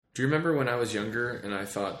Do you remember when I was younger and I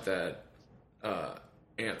thought that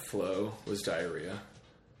Aunt Flo was diarrhea?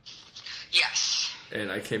 Yes.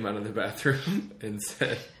 And I came out of the bathroom and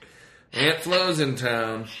said, Aunt Flo's in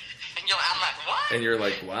town. And I'm like, what? And you're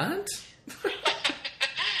like, what?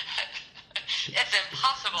 It's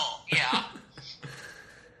impossible. Yeah. Is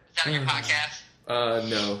that on your podcast?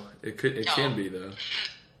 No. It can be, though.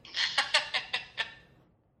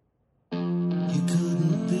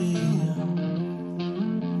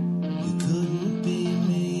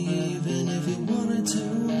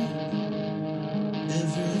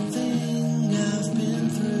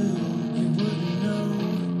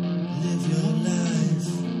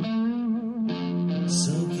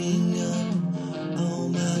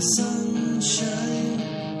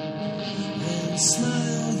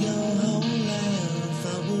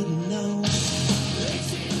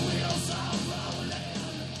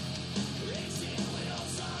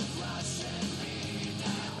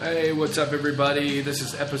 Hey, what's up, everybody? This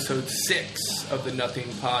is episode 6 of the Nothing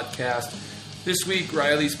Podcast. This week,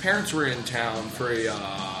 Riley's parents were in town for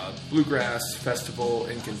a bluegrass festival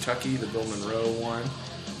in Kentucky, the Bill Monroe one.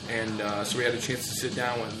 And so we had a chance to sit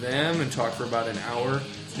down with them and talk for about an hour.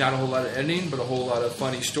 Not a whole lot of editing, but a whole lot of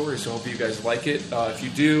funny stories. So I hope you guys like it. If you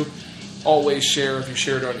do, always share. If you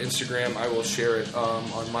share it on Instagram, I will share it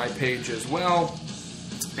on my page as well.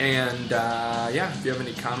 And if you have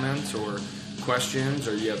any comments or questions,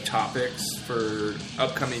 or you have topics for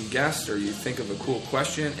upcoming guests, or you think of a cool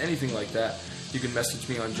question, anything like that, you can message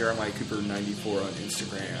me on Jeremiah Cooper 94 on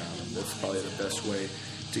Instagram. That's probably the best way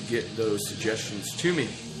to get those suggestions to me.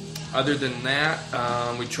 Other than that,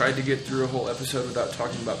 we tried to get through a whole episode without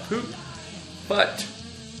talking about poop, but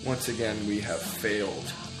once again, we have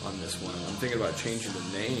failed on this one. I'm thinking about changing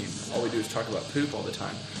the name. All we do is talk about poop all the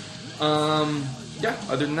time.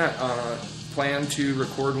 Other than that, plan to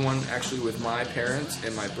record one actually with my parents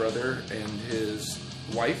and my brother and his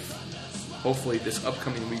wife. Hopefully this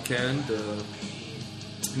upcoming weekend, the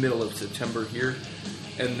middle of September here.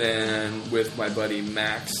 And then with my buddy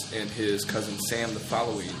Max and his cousin Sam the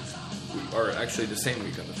following week, or actually the same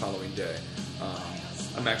week on the following day.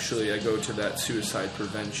 I go to that suicide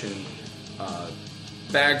prevention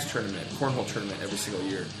bags tournament, cornhole tournament every single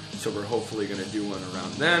year. So we're hopefully going to do one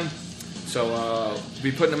around then. So we'll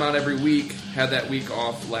be putting them out every week. Had that week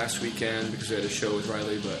off last weekend because we had a show with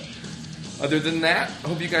Riley. But other than that, I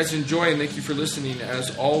hope you guys enjoy and thank you for listening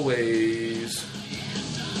as always.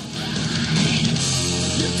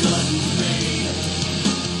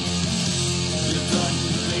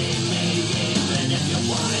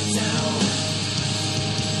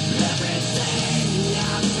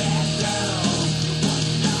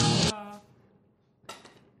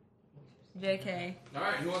 JK. All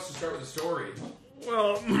right, who wants to start with a story?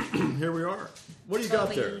 Well, here we are. What do you got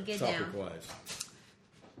there, Get topic-wise?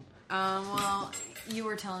 Well, you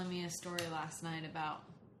were telling me a story last night about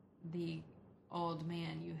the old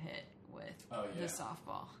man you hit with the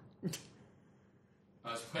softball.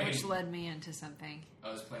 Which led me into something.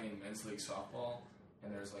 I was playing men's league softball,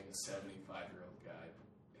 and there's like a 75-year-old guy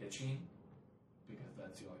pitching, because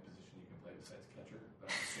that's the only position you can play besides catcher, but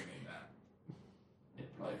I'm assuming that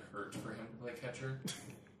it probably hurt for him to play catcher.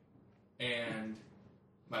 And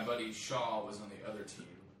my buddy Shaw was on the other team,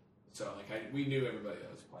 so we knew everybody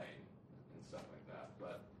that was playing and stuff like that,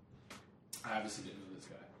 but I obviously didn't know this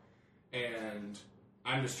guy. And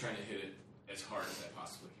I'm just trying to hit it as hard as I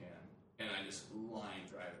possibly can, and I just line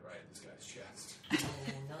drive it right at this guy's chest.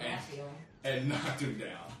 And knocked him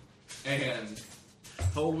down. And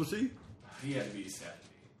how old was he? He had to be 70.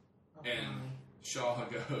 And Shaw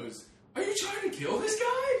goes, "Are you trying to kill this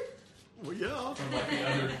guy?" Well, yeah. From the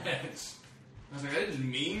other bench. I was like, I didn't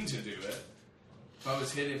mean to do it. If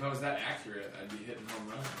I was that accurate, I'd be hitting home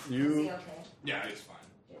runs. Is he okay? Yeah, he's fine.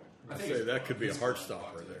 I say that could be a heart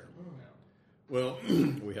stopper there. Yeah. Well,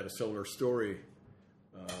 we had a similar story.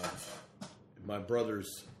 My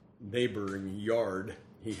brother's neighboring yard,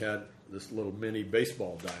 he had this little mini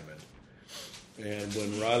baseball diamond. And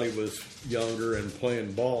when Riley was younger and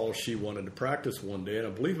playing ball, she wanted to practice one day, and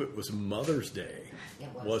I believe it was Mother's Day.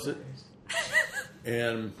 Was it?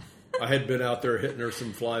 And I had been out there hitting her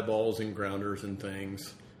some fly balls and grounders and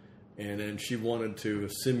things, and then she wanted to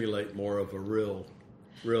simulate more of a real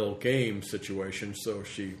game situation, so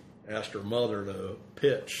she asked her mother to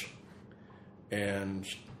pitch, and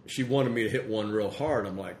she wanted me to hit one real hard.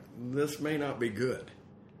 I'm like, this may not be good,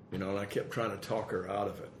 and I kept trying to talk her out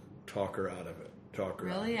of it.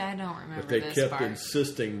 Really? I don't remember but they this kept part.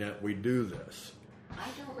 insisting that we do this. I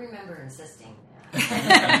don't remember insisting.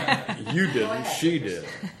 You didn't, she did.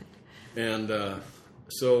 And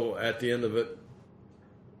so at the end of it,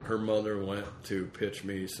 her mother went to pitch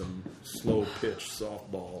me some slow pitch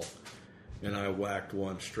softball, and I whacked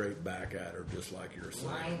one straight back at her, just like you're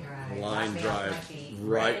saying. Line drive,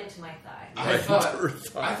 right into my thigh. I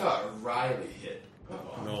thought Riley hit the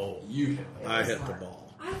ball. No, you hit the ball. I hit the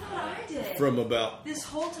ball. I thought I did. From about... This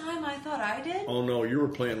whole time I thought I did? Oh, no, you were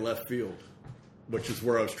playing left field, which is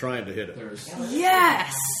where I was trying to hit it.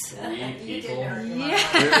 Yes! 3 people.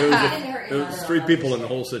 Yeah. It was 3 people in the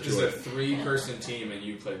whole This situation. is a 3-person team, and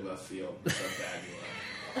you played left field. That's how bad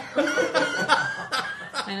you are.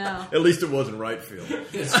 I know. At least it wasn't right field.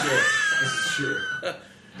 It's true. It's true.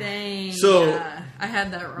 Dang. So, yeah. I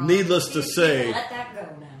had that wrong. Needless to say, Let that go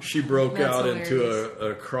now. she broke That's out hilarious. into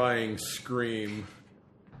a crying scream,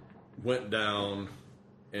 went down,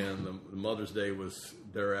 and the Mother's Day was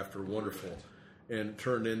thereafter wonderful, and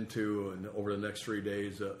turned into, over the next 3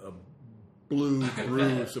 days, a blue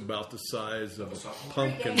bruise about the size of a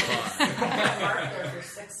pumpkin pie. I worked there for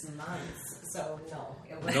 6 months, so no.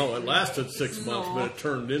 No, it lasted 6 months, No. but it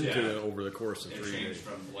turned into over the course of It 3 changed days.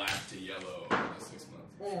 from black to yellow in 6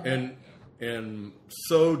 months. And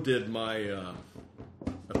so did my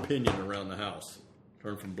opinion around the house.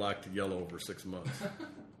 Turned from black to yellow over 6 months.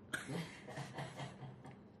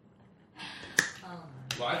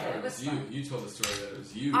 Well, I thought it was you. You told the story that it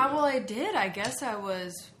was you. Well, I did. I guess I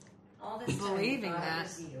was. All this time Believing I thought that. It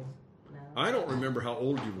was you. No. I don't remember how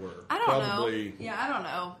old you were. I don't Probably know. Yeah, I don't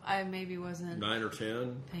know. I maybe wasn't 9 or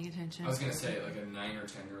 10. paying attention. I was going to say, like a 9 or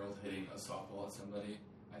 10-year-old hitting a softball at somebody,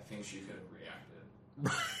 I think she could have reacted.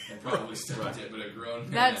 And probably stopped it, but a grown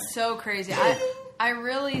man. That's so crazy. I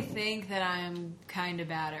really think that I'm kind of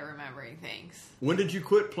bad at remembering things. When did you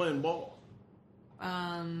quit playing ball?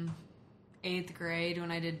 8th grade, when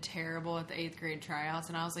I did terrible at the 8th grade tryouts,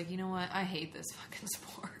 and I was like, you know what? I hate this fucking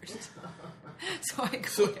sport. So I quit.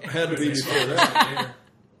 So it had to be before that.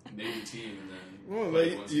 Navy team, and then. Well,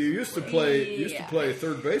 you used to play. Yeah.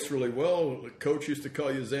 Third base really well. The coach used to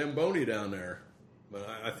call you Zamboni down there, but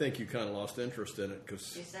I think you kind of lost interest in it because.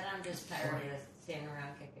 She said, I'm just tired of standing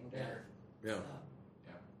around kicking dirt. Yeah. So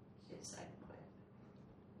Yeah. she decided to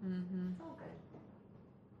quit. Mm-hmm. It's all good.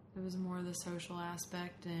 It was more the social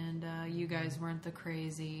aspect, and you guys weren't the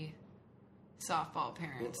crazy softball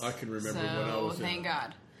parents. Well, I can remember so, when I was thank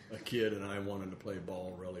God. a kid and I wanted to play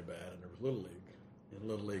ball really bad, and there was Little League. And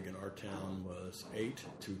Little League in our town was 8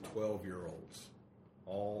 to 12-year-olds.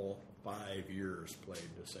 All 5 years played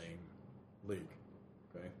the same league.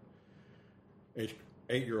 Okay,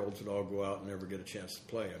 8-year-olds would all go out and never get a chance to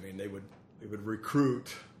play. I mean, they would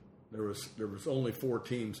recruit. There was only 4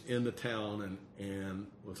 teams in the town, and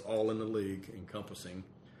was all in the league encompassing.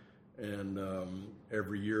 And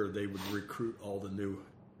every year they would recruit all the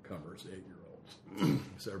newcomers, 8-year-olds.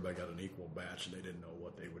 So everybody got an equal batch, and they didn't know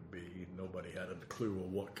what they would be. Nobody had a clue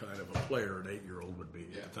of what kind of a player an 8-year-old would be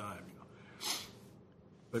at the time.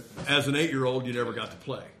 But as an 8-year-old, you never got to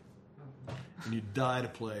play. And you'd die to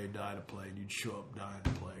play, and you'd show up dying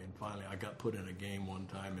to play. And finally, I got put in a game one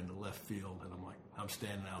time in the left field, and I'm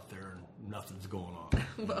standing out there, and nothing's going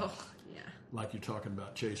on. Well, yeah. Like you're talking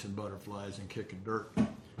about chasing butterflies and kicking dirt.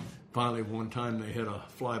 Finally, one time they hit a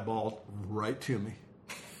fly ball right to me.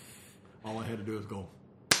 All I had to do was go.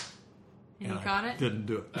 And you caught it? Didn't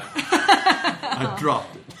do it. I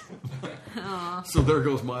dropped it. So there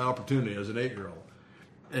goes my opportunity as an 8-year-old.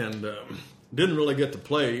 And didn't really get to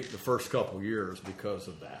play the first couple years because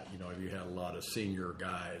of that. You had a lot of senior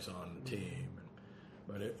guys on the team.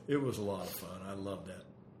 But it was a lot of fun. I loved that.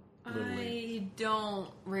 I don't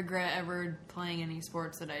regret ever playing any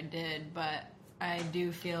sports that I did, but I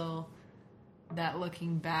do feel that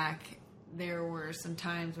looking back, there were some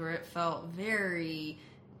times where it felt very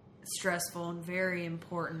stressful and very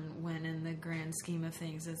important when in the grand scheme of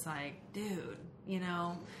things, it's like, dude,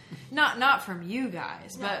 not from you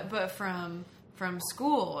guys, but from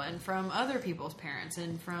school and from other people's parents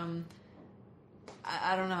and from,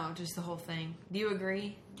 I don't know, just the whole thing. Do you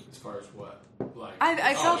agree? As far as what? Like,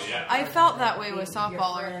 I felt that way with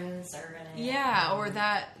softball. Your friends are gonna Yeah, or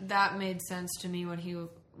that made sense to me when he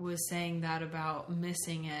was saying that about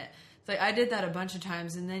missing it. It's like I did that a bunch of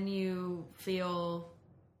times, and then you feel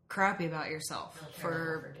crappy about yourself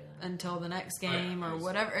for until the next game or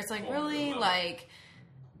whatever. It's like really like,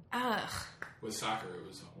 ugh. With soccer, it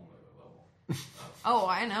was a whole other level. Oh,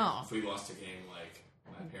 I know. If we lost a game, like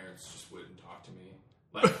my parents just wouldn't talk to me.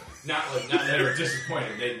 Not that they were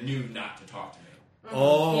disappointed. They knew not to talk to me.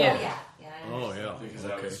 Oh. Yeah. Oh, yeah. Because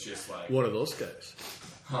I was just like... One of those guys.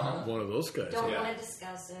 Huh? One of those guys. Don't want to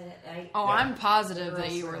discuss it. I'm positive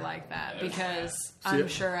that you were like that because I'm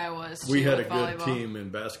sure I was. We had a with good volleyball. team in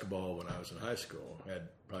basketball when I was in high school. Had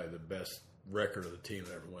probably the best record of the team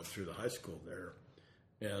that ever went through the high school there.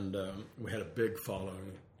 And we had a big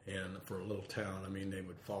following. And for a little town, I mean, they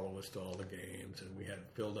would follow us to all the games. And we had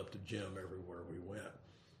filled up the gym everywhere we went.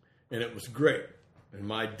 And it was great. And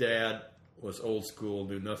my dad was old school,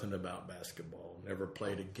 knew nothing about basketball, never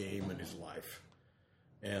played a game in his life.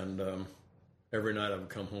 And every night I would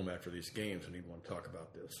come home after these games and he'd want to talk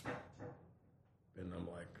about this. And I'm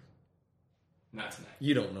like, not tonight.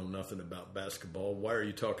 You don't know nothing about basketball. Why are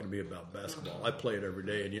you talking to me about basketball? I play it every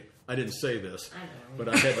day. And I didn't say this, but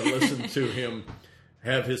I had to listen to him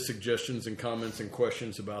have his suggestions and comments and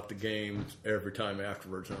questions about the games every time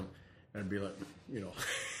afterwards. And I'd be like,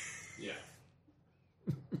 Yeah.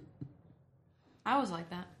 I was like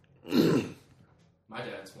that. My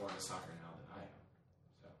dad's more into soccer now than I am.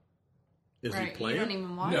 So. Is he playing? You don't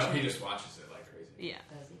even watch it. No, he just watches it like crazy. Yeah.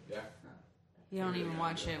 Yeah. You don't even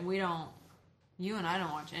watch it. We don't. You and I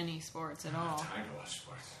don't watch any sports at all. I don't have time to watch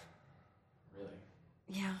sports. Really.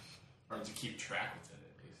 Yeah. Or to keep track with it,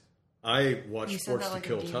 at least. I watch You said sports that to like a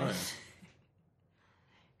kill demon. time.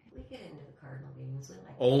 We get into the Cardinal games. We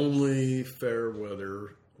like Only fair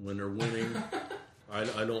weather when they're winning. I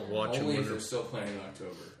don't watch them Only when if they're they're still playing in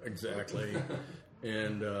October. exactly.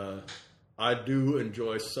 And I do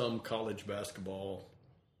enjoy some college basketball.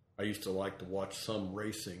 I used to like to watch some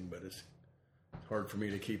racing, but it's hard for me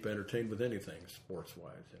to keep entertained with anything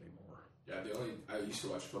sports-wise anymore. Yeah, I used to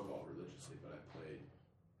watch football religiously, but I played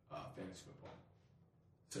fantasy football.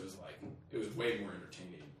 So it was way more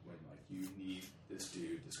entertaining when you need this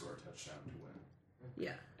dude to score a touchdown to win.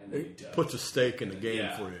 Yeah. And then he It does. puts a stake in the game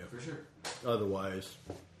Yeah, for you. for sure. Otherwise,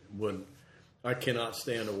 wouldn't. I cannot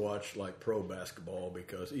stand to watch pro basketball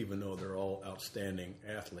because even though they're all outstanding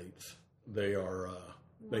athletes, they are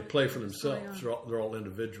they play for themselves. They're all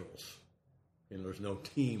individuals, and there's no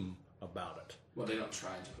team about it. Well, they don't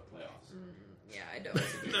try into the playoffs. Yeah, I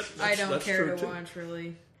don't. I don't that's care true, to too. watch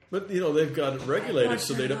really. But they've got it regulated watch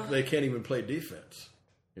so them all. they can't even play defense.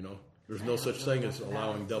 There's no such thing as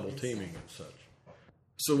allowing double teaming and such.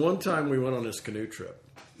 So one time we went on this canoe trip.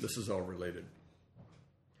 This is all related.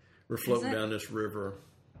 We're floating it? down this river,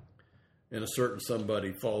 and a certain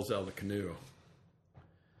somebody falls out of the canoe.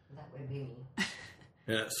 that would be me.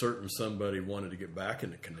 And that certain somebody wanted to get back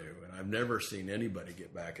in the canoe. And I've never seen anybody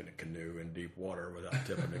get back in a canoe in deep water without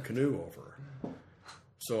tipping the canoe over.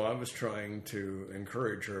 So I was trying to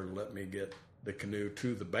encourage her to let me get the canoe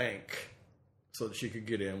to the bank so that she could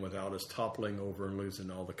get in without us toppling over and losing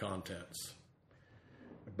all the contents.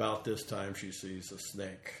 About this time, she sees a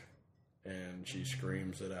snake, and she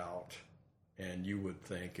screams it out. And you would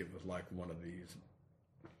think it was like one of these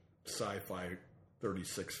sci-fi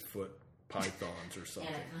 36-foot pythons or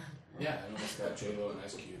something. Yeah, and almost got J-Lo and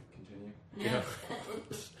Ice Cube. Continue. Yeah.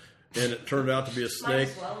 And it turned out to be a Might snake.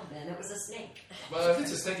 as well have been. It was a snake. Well, if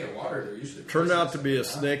it's a snake in water, they're usually... Turned out to be a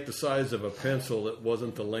snake the size of a pencil that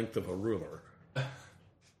wasn't the length of a ruler.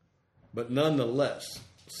 But nonetheless,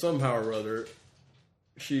 somehow or other,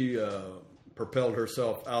 she propelled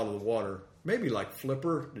herself out of the water. Maybe like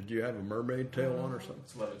Flipper. Did you have a mermaid tail on or something?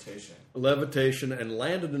 It's levitation. Levitation, and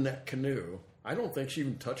landed in that canoe. I don't think she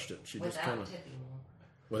even touched it. She just Without kind of... tipping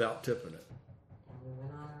it. Without tipping it. And we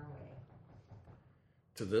went on our way.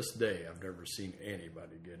 To this day, I've never seen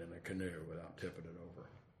anybody get in a canoe without tipping it over.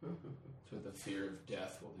 So the fear of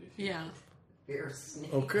death will do. Yeah. Fierce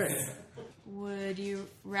snake. Okay. Would you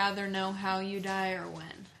rather know how you die or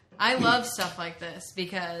when? I love stuff like this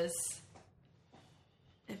because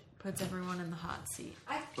it puts everyone in the hot seat.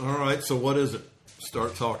 All right, so what is it?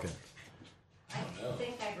 Start talking. I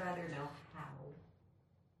think I'd rather know how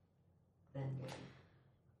than when.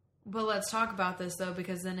 But let's talk about this though,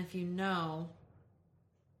 because then if you know,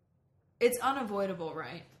 it's unavoidable,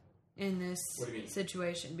 right? In this What do you mean?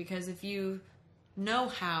 situation, because if you know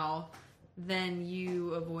how, then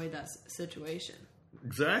you avoid that situation.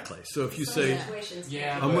 Exactly. So if you Some say, situations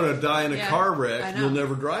Yeah, can I'm going to die in a Yeah, car I wreck, know. you'll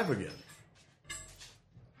never drive again.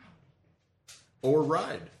 Or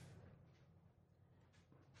ride.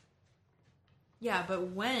 Yeah, but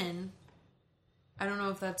when, I don't know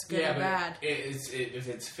if that's good Yeah, or but bad. if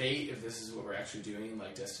it's fate, if this is what we're actually doing,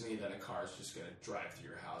 like Destiny, then a car's just going to drive through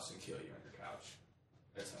your house and kill you on your couch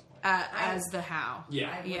at some point. As the how. Yeah.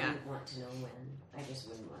 I wouldn't Yeah. want to know when. I just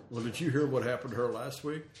wouldn't want to. Well, did you hear what happened to her last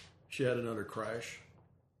week? She had another crash,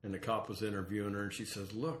 and the cop was interviewing her, and she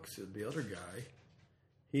says, look, said the other guy,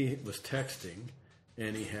 he was texting,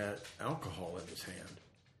 and he had alcohol in his hand.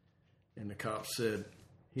 And the cop said,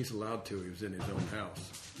 he's allowed to. He was in his own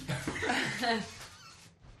house.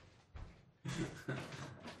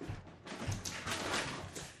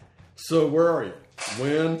 So where are you?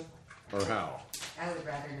 When or how? I would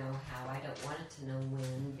rather know how. I don't want to know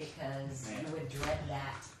when because you would dread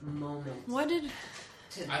that moment. What did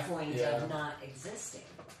to the point of not existing.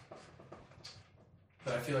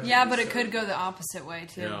 But I feel like Yeah, but it could go the opposite way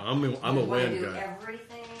too. Yeah, I'm a You wanna win do guy.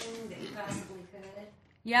 everything that you possibly could.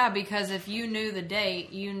 Yeah, because if you knew the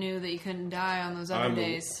date, you knew that you couldn't die on those other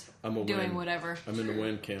days I'm a doing win. whatever. I'm in the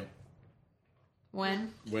win camp.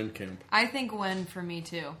 When? Win camp. I think when for me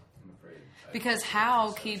too. I'm afraid. Because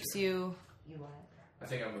how keeps you... You what? I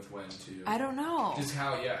think I'm with Wen too. I don't know. Just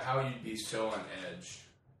how you'd be so on edge.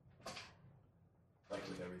 Like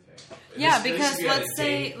with everything. Yeah, This because should be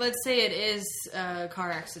at a let's say it is a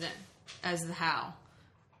car accident as the how.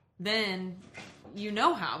 Then you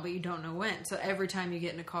know how, but you don't know when. So every time you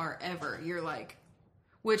get in a car ever, you're like,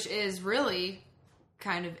 which is really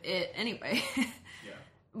kind of it anyway. Yeah.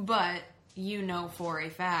 But you know for a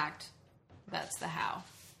fact that's the how.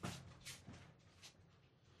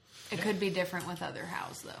 It could be different with other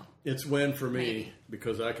hows though. It's win for me Maybe.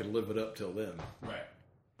 because I can live it up till then. Right.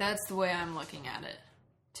 That's the way I'm looking at it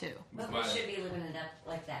too. But we should be living it up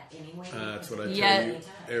like that anyway. That's what I tell Yeah. you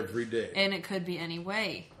every day. And it could be any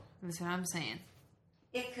way. That's what I'm saying.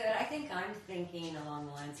 It could. I think I'm thinking along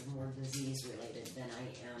the lines of more disease related than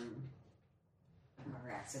I am a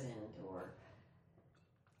car accident or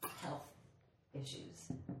health issues.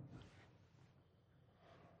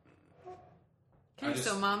 Okay,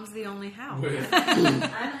 so mom's the only how. With, I'm a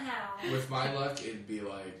how. with my luck, it'd be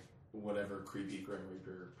like whatever creepy Grim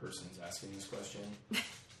Reaper person's asking this question.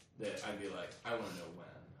 That I'd be like, I want to know when.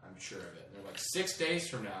 I'm sure of it. And they're like, 6 days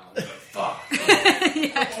from now. And they're like, fuck.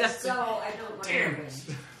 Yeah, Okay, so I don't want Damn to it.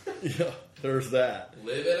 win. Yeah, there's that.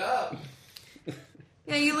 Live it up.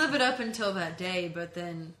 Yeah, you live it up until that day, but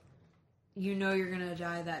then you know you're gonna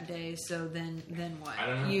die that day. So then what? I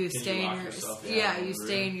don't know. You Can stay you in lock your yourself down yeah. in You the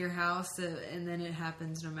stay room? in your house, and then it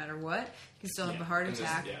happens no matter what. You can still have Yeah, a heart in this,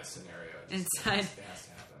 attack scenario. Inside. It has to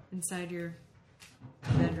happen. inside your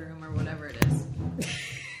bedroom or whatever it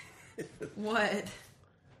is. What?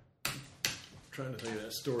 Trying to think of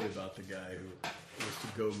that story about the guy who was to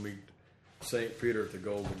go meet St. Peter at the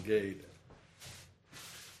Golden Gate.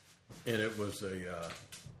 And it was a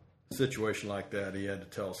situation like that. He had to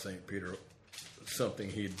tell St. Peter something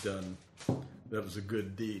he'd done that was a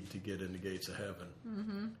good deed to get in the gates of heaven.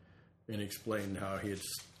 Mm-hmm. And he explained how he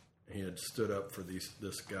had stood up for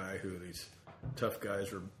this guy who these tough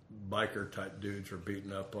guys or biker type dudes were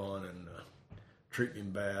beating up on and treating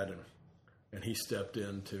him bad. And he stepped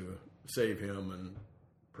in to save him and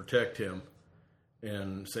protect him.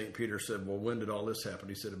 And St. Peter said, well, when did all this happen?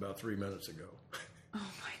 He said, about 3 minutes ago.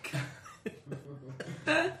 Oh my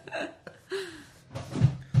god.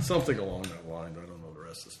 Something along that line. I don't know the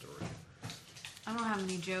rest of the story. I don't have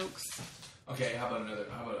any jokes. Okay, how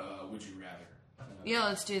about would you rather? Yeah,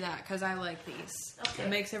 let's do that because I like these. Okay. It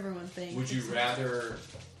makes everyone think. Would you rather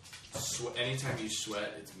anytime you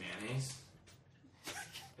sweat, it's mayonnaise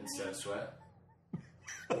instead of sweat?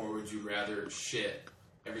 Or would you rather shit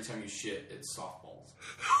every time you shit, it's softballs?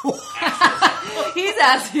 He's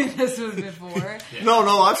asked me this one before. Yeah.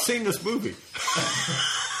 No, I've seen this movie.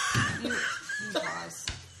 You pause.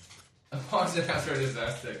 I paused it after I just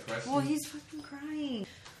asked that question. Well, he's fucking crying.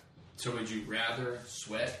 So would you rather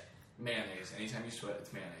sweat mayonnaise anytime you sweat,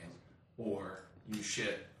 it's mayonnaise, or you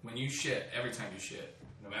shit when you shit every time you shit,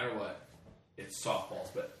 no matter what, it's softballs,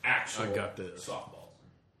 but actual I got this. softballs.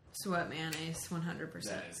 Sweat mayonnaise, 100%.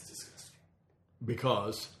 That is disgusting.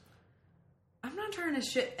 Because I'm not trying to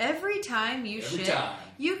shit. Every time you Every shit, time.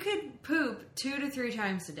 you could poop 2 to 3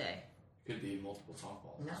 times a day. Could be multiple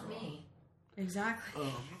softballs. Not as well. me. Exactly.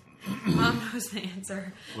 Mom knows the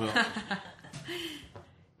answer. well,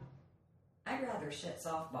 I'd rather shit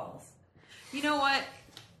softballs. You know what?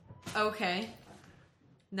 Okay.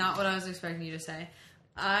 Not what I was expecting you to say.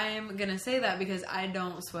 I'm going to say that because I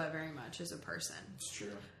don't sweat very much as a person. It's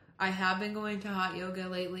true. I have been going to hot yoga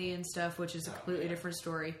lately and stuff, which is a completely yeah. different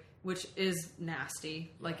story, which is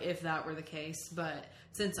nasty, like if that were the case. But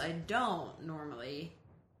since I don't normally,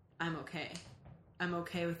 I'm okay. I'm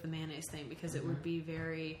okay with the mayonnaise thing because it would be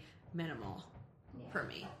very minimal for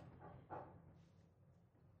me.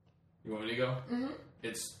 You want me to go? Mm-hmm.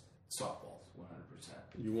 It's softballs,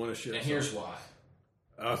 100%. you want to shit. And here's why.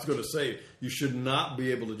 I was going to say, you should not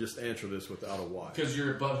be able to just answer this without a why. Because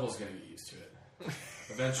your butthole's going to get used to it.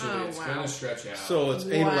 Eventually, Oh, it's wow. going to stretch out. So it's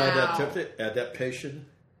anal Wow. adaptation.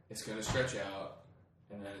 It's going to stretch out,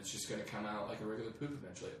 and then it's just going to come out like a regular poop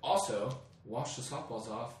eventually. Also, wash the softballs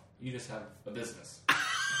off. You just have a business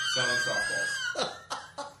selling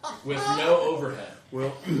softballs with no overhead.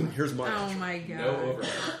 Well, here's my Oh answer. my god. No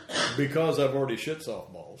overhead. Because I've already shit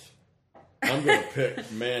softballs, I'm going to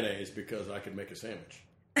pick mayonnaise because I can make a sandwich.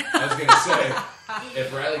 I was gonna say,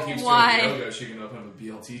 if Riley keeps doing yoga, she can open up a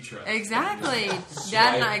BLT truck. Exactly.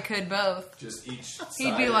 Dad and I could both. Just each.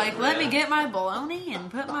 He'd be like, "Let me get my bologna and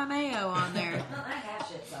put my mayo on there." Well, I have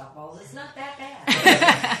shit softballs. It's not that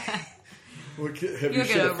bad. Have you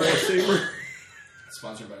shit a four-seamer?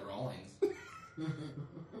 Sponsored by Rawlings.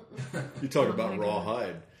 You talk about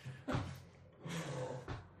rawhide.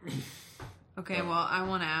 Okay, well, I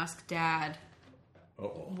want to ask Dad.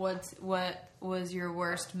 Uh-oh. What was your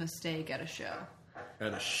worst mistake at a show?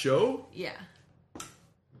 At a show? Yeah.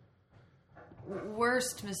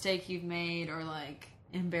 Worst mistake you've made, or like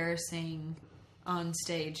embarrassing on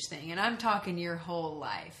stage thing, and I'm talking your whole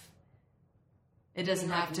life. It doesn't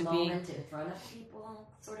have to be moment in front of people,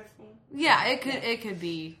 sort of thing. Yeah, it could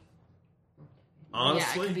be. Honestly,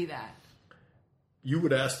 yeah, it could be that. You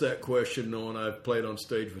would ask that question knowing I've played on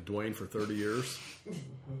stage with Dwayne for 30 years.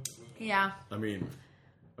 Yeah. I mean,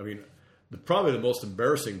 probably the most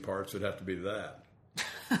embarrassing parts would have to be that.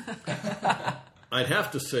 I'd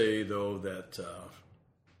have to say, though, that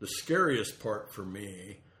the scariest part for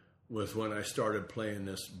me was when I started playing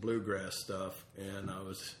this bluegrass stuff, and I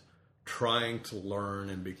was trying to learn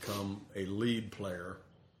and become a lead player,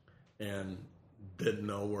 and didn't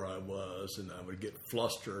know where I was, and I would get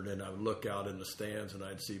flustered, and I would look out in the stands, and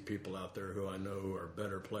I'd see people out there who I know who are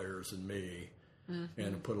better players than me, and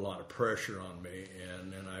it put a lot of pressure on me,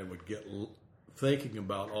 and then I would get thinking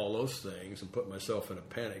about all those things and put myself in a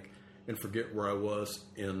panic and forget where I was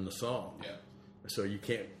in the song. Yeah. So you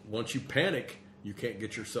can't, once you panic, you can't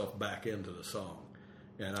get yourself back into the song.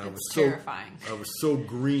 And I was terrifying. I was so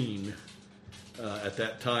green at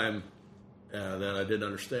that time that I didn't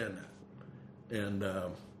understand that. And,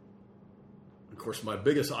 of course, my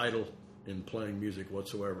biggest idol in playing music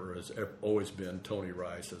whatsoever has always been Tony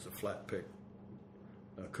Rice as a flat-pick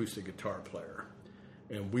acoustic guitar player.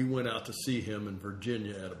 And we went out to see him in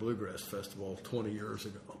Virginia at a bluegrass festival 20 years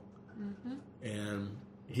ago. Mm-hmm. And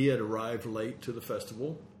he had arrived late to the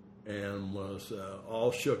festival and was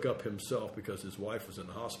all shook up himself because his wife was in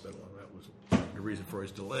the hospital, and that was the reason for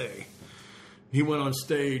his delay. He went on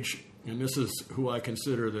stage, and this is who I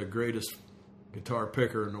consider the greatest guitar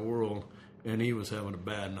picker in the world, and he was having a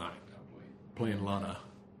bad night. Playing a lot of...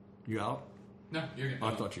 You out? No, you're good.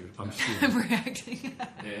 I thought you... I'm I'm reacting.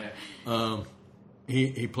 Yeah.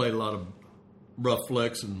 He played a lot of rough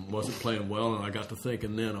licks and wasn't playing well, and I got to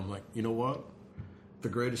thinking then, I'm like, you know what? The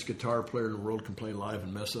greatest guitar player in the world can play live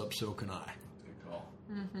and mess up, so can I. Good call.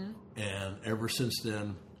 Mm-hmm. And ever since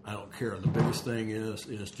then, I don't care. The biggest thing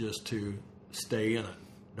is just to stay in it.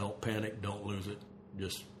 Don't panic. Don't lose it.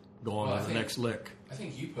 Just go on to the next lick. I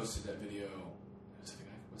think you posted that video. Was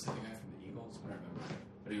that the guy from the Eagles? I don't remember.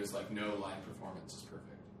 But he was like, no live performance is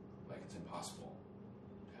perfect. Like, it's impossible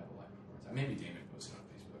to have a live performance. Maybe Damon posted on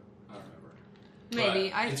Facebook. I don't remember. Maybe.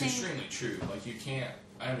 But it's extremely true. Like, you can't...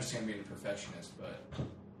 I understand being a perfectionist, but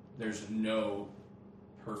there's no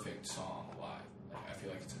perfect song live. Like, I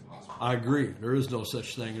feel like it's impossible. I agree. There is no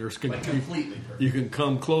such thing. Like, completely perfect. You can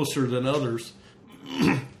come closer than others,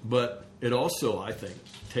 but it also, I think,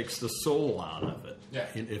 takes the soul out of it. Yeah.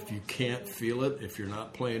 And if you can't feel it, if you're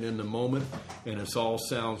not playing in the moment, and it all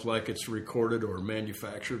sounds like it's recorded or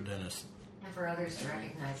manufactured, then it's... And for others to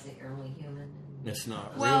recognize that you're only human. And it's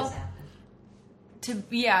not Well, real. To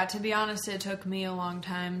be honest, it took me a long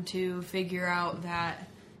time to figure out that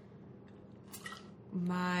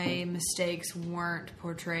my mistakes weren't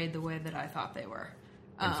portrayed the way that I thought they were.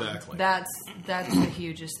 Exactly. That's the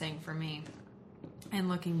hugest thing for me. And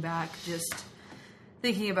looking back, just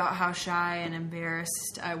thinking about how shy and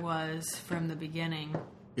embarrassed I was from the beginning.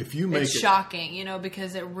 If you make it's shocking,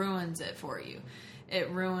 because it ruins it for you.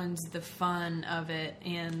 It ruins the fun of it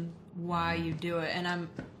and why you do it. And I'm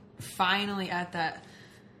finally at that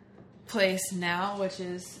place now, which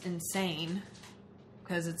is insane,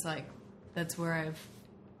 because it's like that's where I've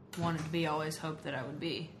wanted to be, always hoped that I would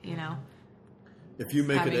be, if you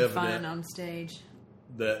make having it fun evident on stage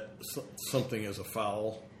that something is a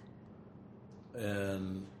foul,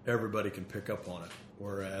 and everybody can pick up on it,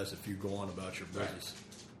 whereas if you go on about your business,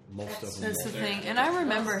 most of them that's the won't. thing. And I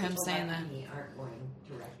remember him saying that. Aren't going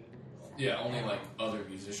to recognize that. Yeah, only like other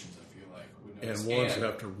musicians, I feel like, would And notice. ones that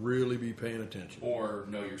have to really be paying attention. Or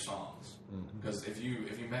know your songs. Because if you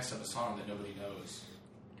mess up a song that nobody knows,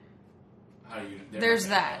 how do you... There's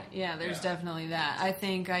that. Yeah, there's definitely that. I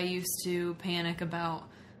think I used to panic about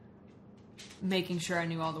making sure I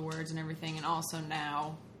knew all the words and everything, and also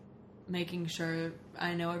now making sure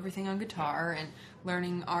I know everything on guitar and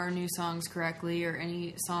learning our new songs correctly, or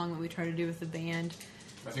any song that we try to do with the band.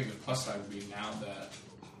 I think the plus side would be now that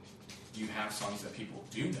you have songs that people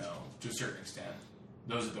do know to a certain extent,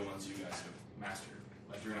 those are the ones you guys have mastered.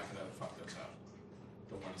 Like, you're not going to fuck those up.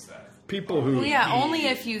 The ones that... People who... Well, yeah, only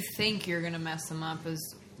if you think you're going to mess them up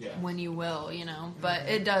is Yeah. when you will, you know. But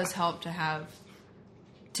it does help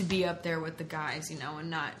to be up there with the guys, you know, and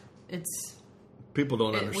not... People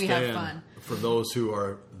don't understand. We have fun. For those who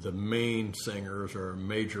are the main singers or a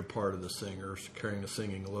major part of the singers carrying the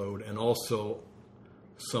singing load, and also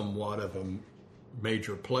somewhat of a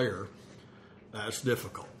major player, that's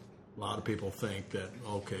difficult. A lot of people think that,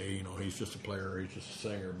 okay, you know, he's just a player, he's just a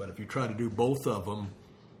singer. But if you try to do both of them,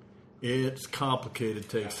 it's complicated. It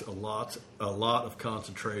takes a lot of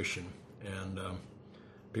concentration, and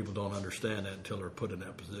people don't understand that until they're put in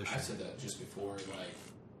that position. I said that just before, like,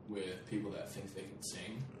 with people that think they can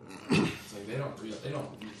sing. It's like they don't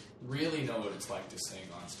really know what it's like to sing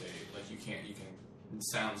on stage. Like, it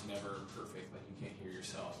sounds never perfect. Like, you can't hear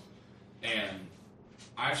yourself. And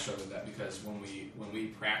I struggle with that because when we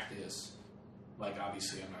practice, like,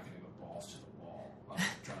 obviously I'm not going to go balls to the wall on the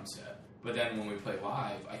drum set. But then when we play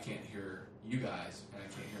live, I can't hear you guys, and I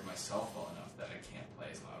can't hear myself well enough that I can't play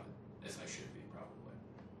as loud as I should be, probably,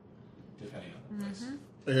 depending on the place.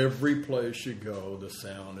 Every place you go, the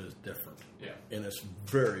sound is different. Yeah. And it's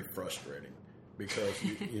very frustrating because,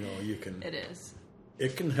 you know, you can... It is.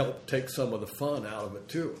 It can help take some of the fun out of it,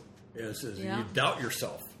 too. You doubt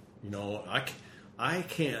yourself. You know, I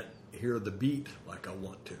can't hear the beat like I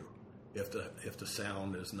want to if the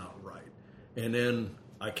sound is not right. And then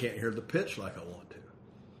I can't hear the pitch like I want to,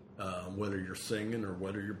 whether you're singing or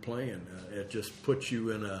whether you're playing. It just puts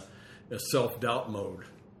you in a self-doubt mode.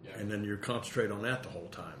 Yeah. And then you concentrate on that the whole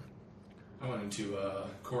time. I went into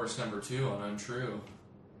chorus number 2 on Untrue.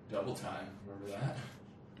 Double time. Remember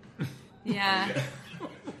that? Yeah.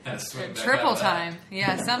 Had to swing back Triple out of that. time.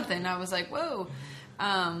 Yeah, something. I was like, whoa.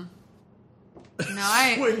 No,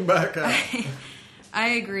 Swing back out. I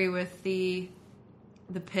agree with the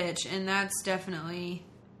pitch, and that's definitely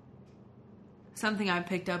something I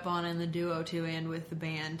picked up on in the duo too, and with the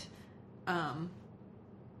band.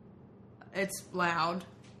 It's loud.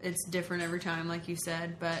 It's different every time, like you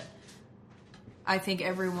said, but I think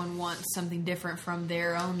everyone wants something different from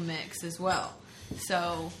their own mix as well.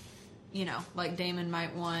 So, you know, like Damon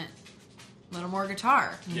might want a little more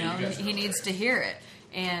guitar. You know, he needs to hear it.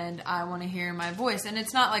 And I want to hear my voice. And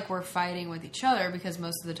it's not like we're fighting with each other because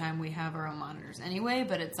most of the time we have our own monitors anyway,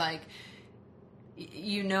 but it's like,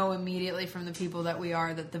 you know immediately from the people that we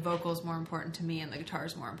are that the vocal is more important to me and the guitar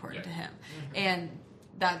is more important to him. Mm-hmm. And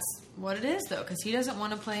that's what it is, though, because he doesn't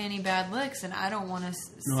want to play any bad licks, and I don't want to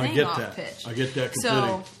sing off pitch. I get that completely.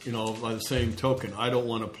 So, you know, by the same token, I don't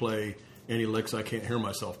want to play any licks I can't hear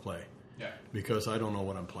myself play. Yeah. Because I don't know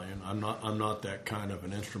what I'm playing. I'm not that kind of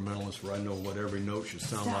an instrumentalist where I know what every note should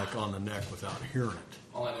sound like on the neck without hearing it.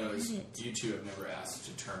 All I know is you two have never asked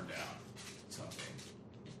to turn down something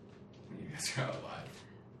when you guys are out live.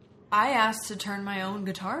 I asked to turn my own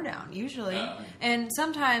guitar down, usually. And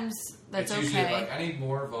sometimes that's it's usually okay. Like, I need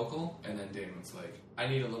more vocal, and then Damon's like, I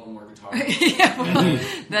need a little more guitar. Yeah, well,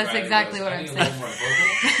 that's Riley exactly goes, what I I'm need saying. a little more vocal.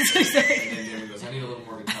 That's exactly. And then Damon goes, I need a little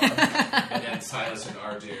more guitar. And then Silas and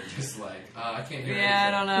RJ are just like, I can't hear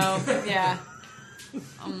Yeah, anything. I don't know. Yeah.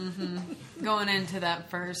 Going into that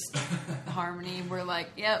first harmony, we're like,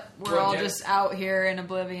 yep, we're all just out here in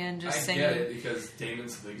oblivion, just singing. I get it because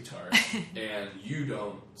Damon's the guitar, and you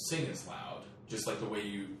don't sing as loud. Just like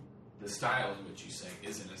the style in which you sing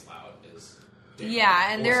isn't as loud as Damon.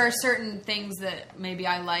 Yeah, and there are certain things that maybe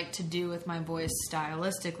I like to do with my voice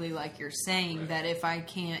stylistically, like you're saying, that if I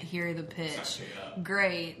can't hear the pitch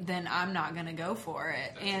great, then I'm not going to go for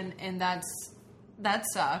it. And that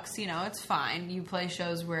sucks. You know, it's fine. You play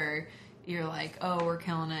shows where you're like, oh, we're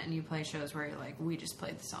killing it, and you play shows where you're like, we just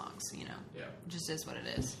played the songs, you know. Yeah. It just is what it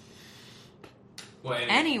is. Well,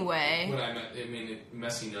 anyway. What I mean,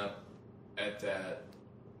 messing up at that,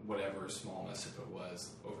 whatever small mess up it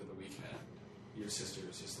was over the weekend, your sister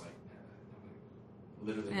was just like,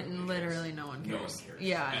 literally no one cares. No one cares.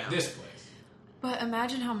 Yeah, I at know. this place. But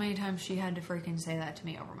imagine how many times she had to freaking say that to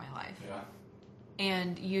me over my life. Yeah.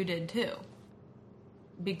 And you did too.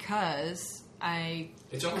 Because I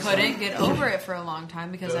couldn't like, get over it for a long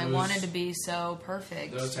time because I wanted to be so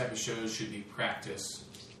perfect. Those type of shows should be practice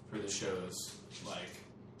for the shows like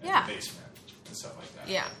in the basement and stuff like that.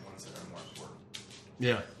 Yeah. The ones that are more important.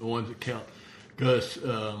 Yeah, the ones that count. Because,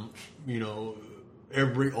 you know,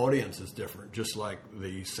 every audience is different, just like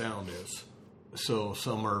the sound is. So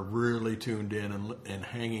some are really tuned in and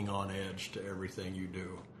hanging on edge to everything you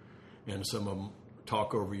do. And some of them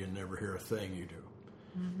talk over you and never hear a thing you do.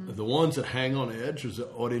 Mm-hmm. The ones that hang on edge is the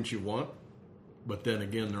audience you want, but then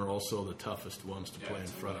again, they're also the toughest ones to play in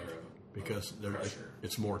front of because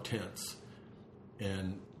it's more tense.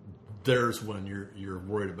 And there's when you're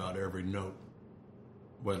worried about every note,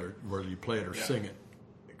 whether you play it or sing it,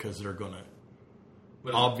 because they're going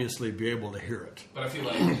to obviously be able to hear it. But I feel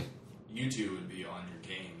like you two would be on your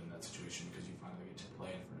game in that situation because you finally get to play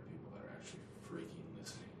in front of people that are actually freaking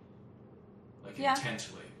listening, like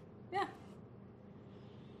intentionally. Yeah.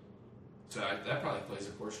 So that probably plays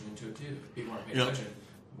a portion into it too. If people aren't paying attention,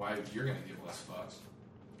 why you're going to give less fucks.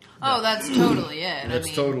 Oh, that's totally it.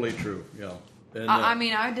 That's totally true. Yeah. And, I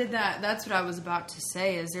mean, I did that. That's what I was about to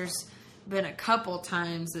say. Is there's been a couple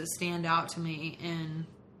times that stand out to me in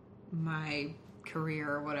my career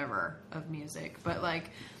or whatever of music, but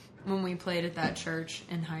like when we played at that church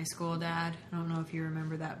in high school, Dad, I don't know if you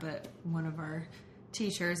remember that, but one of our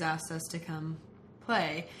teachers asked us to come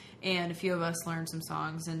play, and a few of us learned some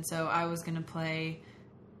songs, and so I was going to play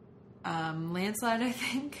Landslide, I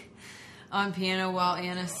think, on piano while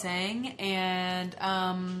Anna sang, and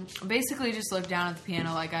basically just looked down at the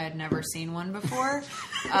piano like I had never seen one before.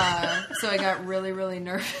 So I got really, really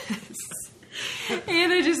nervous.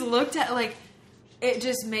 And I just looked at, like, it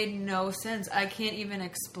just made no sense. I can't even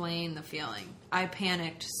explain the feeling. I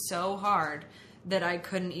panicked so hard that I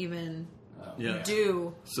couldn't even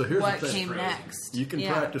do what came next. You can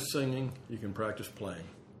practice singing, you can practice playing,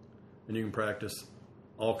 and you can practice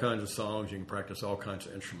all kinds of songs, you can practice all kinds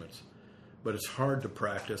of instruments. But it's hard to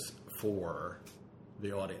practice for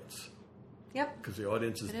the audience. Yep. Because the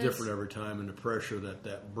audience is different every time, and the pressure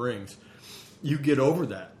that brings. You get over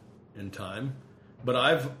that in time. But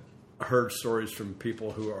I've heard stories from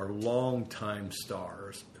people who are long-time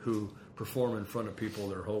stars who perform in front of people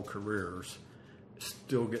their whole careers,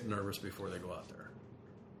 still get nervous before they go out there.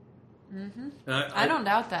 Mm-hmm. I don't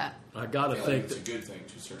doubt that. I got to think it's a good thing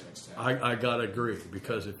to a certain extent. I got to agree,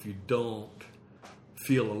 because if you don't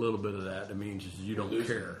feel a little bit of that, it means you don't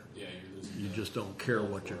care. Yeah, you're losing. You just don't care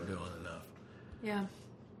what you're doing enough. Yeah.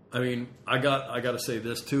 I mean, I got to say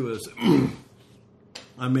this too, is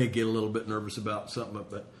I may get a little bit nervous about something,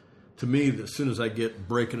 but to me, as soon as I get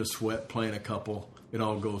breaking a sweat playing a couple, it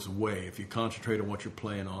all goes away. If you concentrate on what you're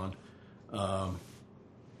playing on,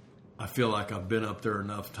 I feel like I've been up there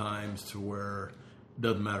enough times to where it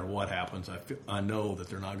doesn't matter what happens. I know that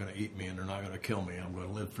they're not going to eat me and they're not going to kill me. I'm going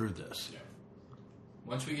to live through this. Yeah.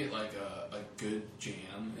 Once we get like a good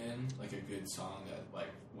jam in, like a good song that like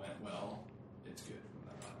went well, it's good from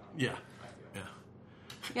that on out. Yeah. Yeah.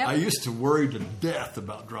 Yep. I used to worry to death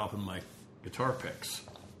about dropping my guitar picks.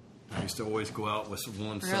 I used to always go out with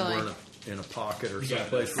one somewhere in a pocket or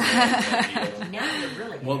someplace. Now you're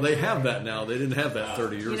really Well, they have that now. They didn't have that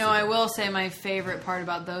 30 years ago. You know, I will say my favorite part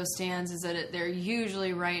about those stands is that they're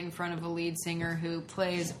usually right in front of a lead singer who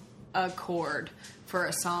plays a chord for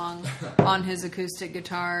a song on his acoustic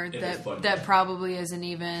guitar that probably isn't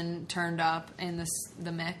even turned up in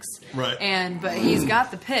the mix. Right. But he's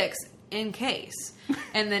got the picks in case,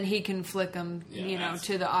 and then he can flick them,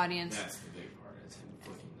 to the audience. That's the big part. Is him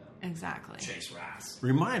flicking them. Exactly. Chase Rass.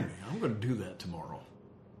 Remind me. I'm going to do that tomorrow.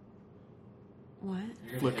 What?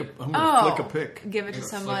 I'm going to flick a pick. Give it to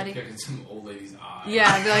somebody. Flick a pick in some old lady's eye.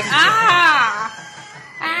 Yeah, be like, ah!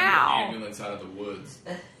 Ow! Ambulance out of the woods.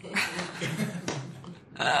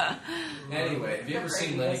 Anyway, have you ever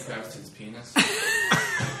seen Lenny Kravitz's penis?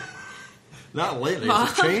 Not lately.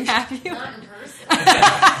 Has it changed? Have you? not in person.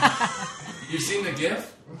 You've seen the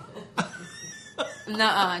GIF?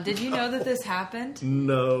 Nuh-uh. Did you know that this happened?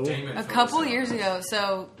 No. A couple years ago.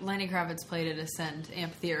 So Lenny Kravitz played at Ascend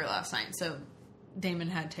Amphitheater last night. So Damon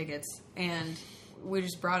had tickets, and we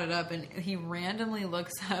just brought it up, and he randomly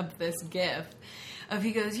looks up this GIF.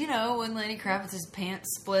 He goes, when Lenny Kravitz's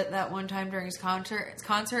pants split that one time during his concert,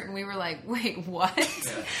 and we were like, wait, what?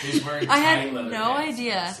 Yeah, he's wearing I had tight leather no pants in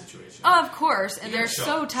idea. that situation. Oh, of course, and they're show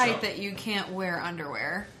so tight show. that you can't wear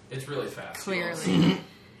underwear. It's really fast. Clearly,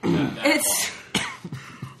 It's.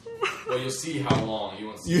 Well, you'll see how long. You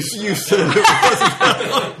won't see. You said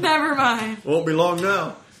it wasn't. never mind. Won't be long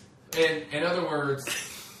now. In other words,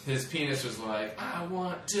 his penis was like, I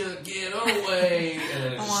want to get away, and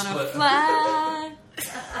then it I just want to split. fly.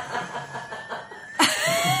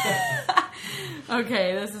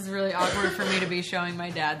 Okay, this is really awkward for me to be showing my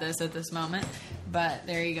dad this at this moment, but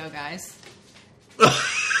there you go, guys.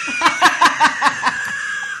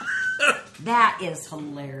 That is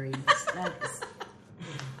hilarious. That is.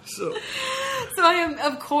 So I,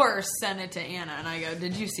 of course, sent it to Anna, and I go,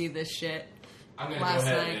 did you see this shit? I'm going to go last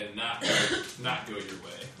ahead night? and not go your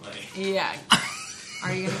way, Lenny. Yeah.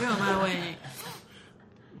 Are you going to go my way?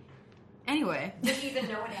 Anyway. Did you even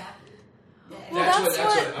know what happened? Well,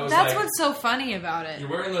 that's like, what's so funny about it. You're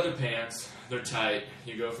wearing leather pants. They're tight.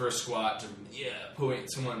 You go for a squat to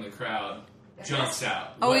point someone in the crowd. jumps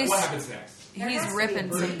out. Oh, What happens next? He's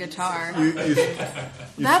ripping some guitar. You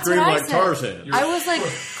That's scream what I like said. Tarzan. I was like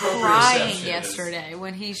crying Perception yesterday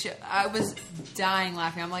when I was dying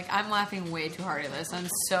laughing. I'm like, I'm laughing way too hard at this. I'm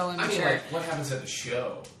so I immature. mean, like, what happens at the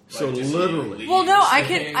show? So Like, just literally. Well, no, I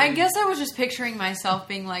slipping? guess I was just picturing myself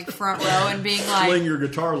being like front row and being Sling like, your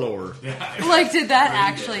guitar lower. Yeah. like, did that Green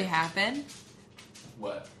actually Day. happen?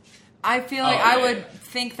 What? I feel like Oh, I yeah, would yeah.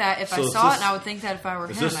 think that if So I is saw it, this- and I would think that if I were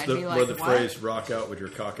Is him, this I'd the, be where like, the what? phrase "rock out with your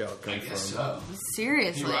cock out" I comes guess from? so.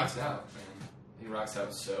 Seriously. He rocks out, man. He rocks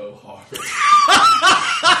out so hard.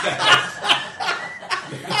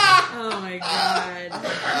 Oh my god.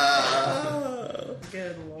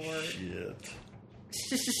 Good lord. Shit.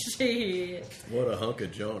 Shit. What a hunk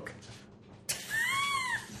of junk.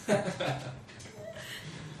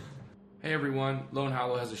 Hey everyone, Lone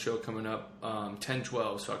Hollow has a show coming up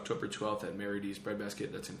 10-12, so October 12th at Mary D's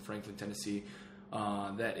Breadbasket. That's in Franklin, Tennessee.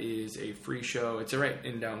 That is a free show. It's right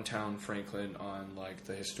in downtown Franklin on like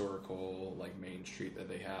the historical like main street that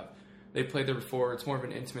they have. They played there before. It's more of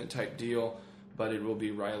an intimate type deal, but it will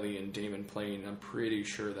be Riley and Damon playing. I'm pretty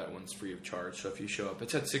sure that one's free of charge. So if you show up,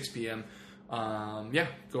 it's at 6 p.m. Yeah,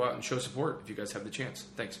 go out and show support if you guys have the chance.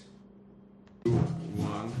 Thanks.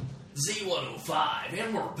 One. Z105,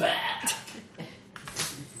 and we're back.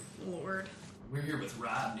 Lord. We're here with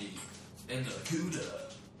Rodney and the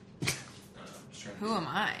Cuda. Who am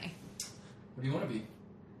I? What do you want to be?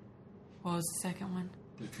 What was the second one?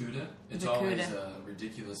 The Cuda? It's The always Cuda. a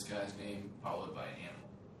ridiculous guy's name followed by an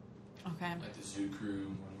animal. Okay. Like the Zoo Crew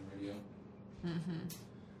morning radio.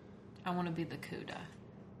 I want to be the Cuda.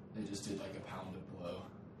 They just did like a pound of blow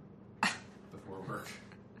before work.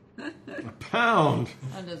 A pound.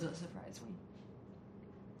 That doesn't surprise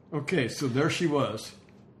me. Okay, so there she was.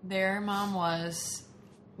 Their mom was,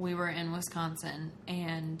 we were in Wisconsin,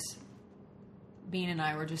 and Bean and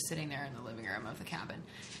I were just sitting there in the living room of the cabin.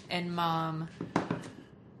 And Mom,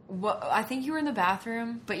 I think you were in the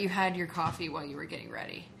bathroom, but you had your coffee while you were getting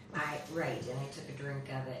ready. Right, and I took a drink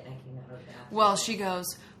of it and I came out of the bathroom. Well, she goes,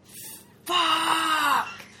 fuck!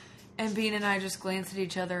 And Bean and I just glanced at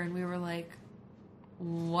each other and we were like,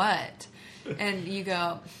 what? And you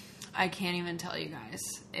go, I can't even tell you guys.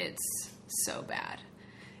 It's so bad.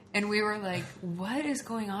 And we were like, what is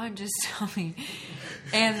going on? Just tell me.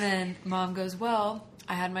 And then Mom goes, well,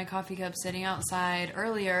 I had my coffee cup sitting outside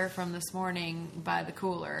earlier from this morning by the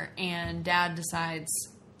cooler, and Dad decides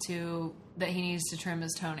that he needs to trim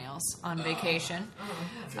his toenails on vacation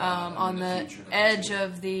on the edge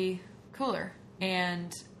of the cooler.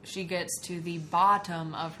 And she gets to the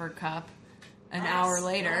bottom of her cup an hour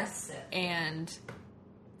later and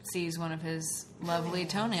sees one of his lovely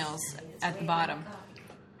toenails at the bottom.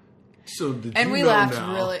 So did And you we know laughed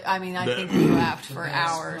now really, I mean, I that- think we laughed for The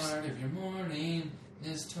best hours. part of your morning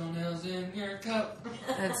is toenails in your cup.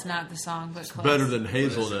 That's not the song, but close. better than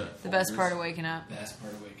hazelnut? The best part of waking up Best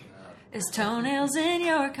part of waking up. is toenails in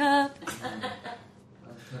your cup.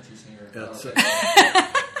 Country singer. That's Oh,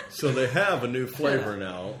 it. So they have a new flavor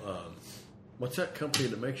now. What's that company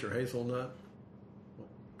that makes your hazelnut?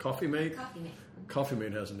 Coffee Mate? Coffee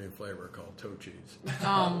Mate has a new flavor called toe cheese.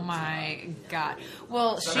 Oh my God.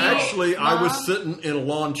 Well, Actually, I was Mom, sitting in a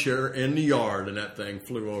lawn chair in the yard and that thing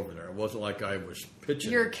flew over there. It wasn't like I was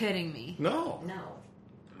pitching. You're kidding me. No.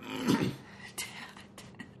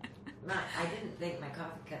 I didn't think my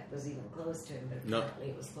coffee cup was even close to him, but No. apparently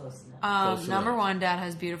it was close enough. Close Number enough. one, Dad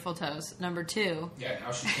has beautiful toes. Number two, Yeah,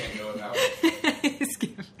 now she can't go without it.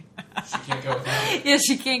 excuse me. She can't go without it. Yeah,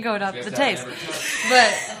 she can't go without She has the to have taste. never touched.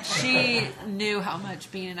 But she knew how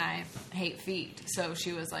much Bean and I hate feet, so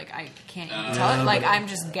she was like, I can't even tell it. Like, I'm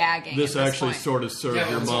just gagging. This at actually point. sort of served Yeah,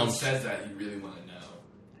 your when someone mom's. says that, you really want to know.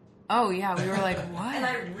 Oh, yeah, we were like, And what?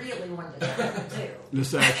 I really wanted to tell him too.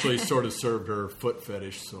 This actually sort of served her foot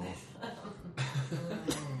fetish. So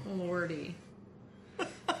Lordy.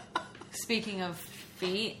 Speaking of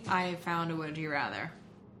feet, I found a would you rather.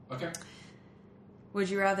 Okay. Would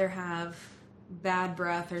you rather have bad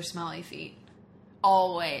breath or smelly feet?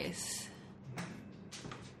 Always.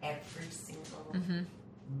 Every single.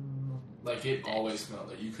 Like, it always smelled.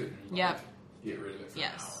 Like, you couldn't like, Yep. get rid of it for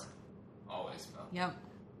Yes. an hour. Always smelled. Yep.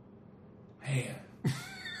 Man.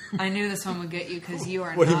 I knew this one would get you because you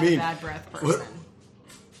are What do you not a mean? bad breath What? person.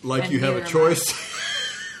 like And you have a neither am I. choice.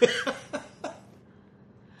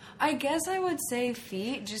 I guess I would say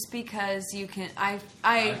feet just because you can I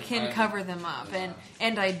can cover them up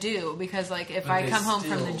and I do because like if But I they come home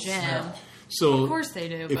from the still gym, smell. So of course they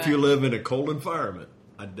do. if but you live in a cold environment,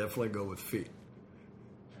 I'd definitely go with feet.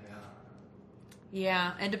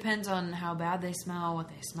 Yeah. yeah, it depends on how bad they smell, what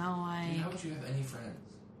they smell Dude, like. how would you have any friends?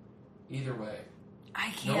 Either way. I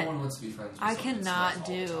can't. No one wants to be friends with I someone that cannot smells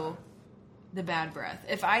all the do time. the bad breath.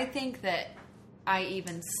 If I think that I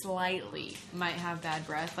even slightly might have bad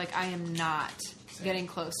breath, like I am not getting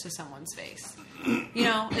close to someone's face. You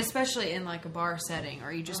know, especially in like a bar setting,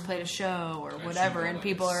 or you just played a show or whatever, and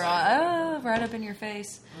people are right up in your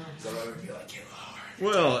face. So I would be like, "Get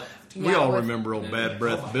lower." Well, we Yeah, all with- remember old Bad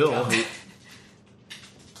Breath Oh my Bill. God.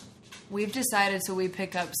 We've decided, so we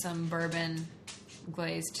pick up some bourbon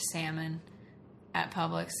glazed salmon at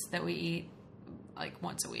Publix that we eat like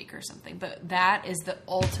once a week or something. But that is the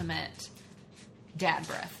ultimate dad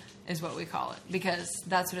breath, is what we call it, because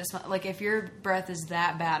that's what it smells like. If your breath is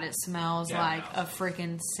that bad, it smells Yeah, like no. a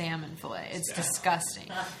freaking salmon fillet. It's Yeah. disgusting.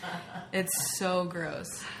 It's so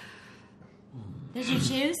gross. Did you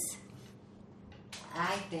choose?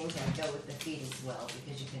 I think I'd go with the feet as well,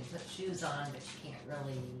 because you can put shoes on, but you can't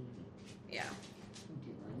really Yeah.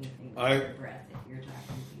 do anything I- with your breath if you're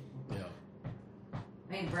talking to people. Yeah.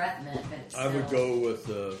 I mean, breath mint, but it's I would still- go with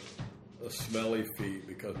the smelly feet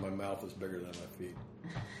because my mouth is bigger than my feet.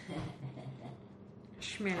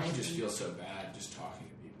 I would just feel so bad just talking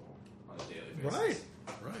to people on a daily basis.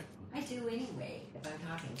 Right. Right. I do anyway. If I'm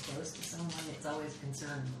talking close to someone, it's always a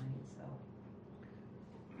concern of mine.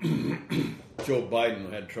 So Joe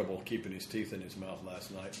Biden had trouble keeping his teeth in his mouth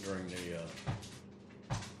last night during the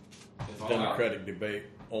If all Democratic debate.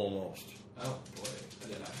 Almost. out- Oh boy, I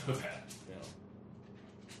did not know that. Yeah.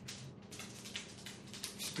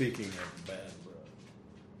 Speaking of bad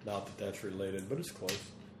breath, not that that's related, but it's close.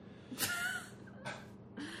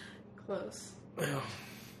 Close.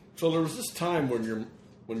 So there was this time when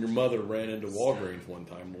your mother ran into Walgreens one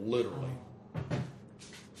time, literally,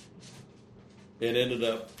 and ended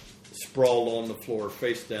up sprawled on the floor,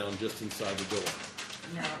 face down, just inside the door,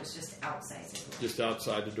 no, it was just outside the door. just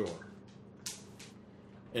outside the door,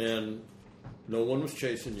 and no one was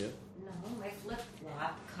chasing you. No, my flip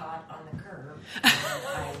flop caught on the curb and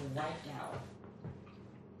I wiped out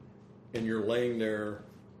And you're laying there.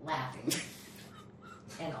 laughing.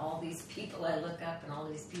 And all these people, I look up and all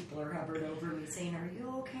these people are hovered over me saying, "Are you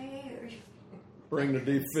okay?" Are you... Bring the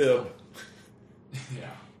defib, Yeah.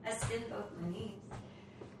 I skinned both my knees.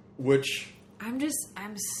 which I'm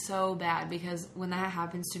so bad because when that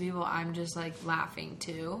happens to people, I'm just like laughing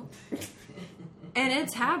too. And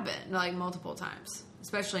it's happened like multiple times,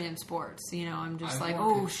 especially in sports. You know, I'm just I'm like,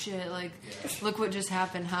 more oh shit, like, look what just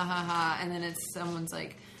happened, ha ha ha. And then it's someone's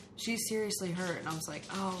like, she's seriously hurt. And I was like,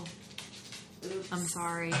 oh, Oops. I'm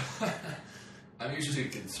sorry. I'm usually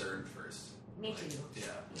concerned first. Me too. Yeah.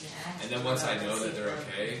 Yeah. And then once I know that they're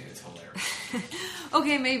okay, it's hilarious.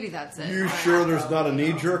 Okay, maybe that's it. you sure there's not a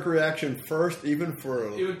knee-jerk reaction first, even for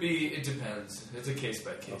It would be, it depends. It's a case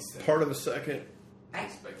by case thing. part of a second? I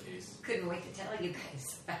Case by case. couldn't wait to tell you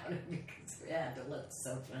guys about it because it looked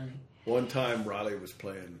so funny. One time Riley was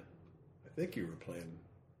playing, I think you were playing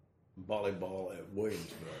volleyball at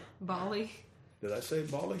Williamsville. Bali. Did I say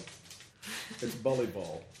volley? It's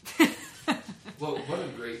volleyball. Well, what a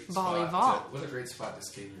great Volleyball. spot. What a great spot to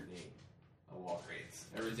skate your knee. A Walgreens.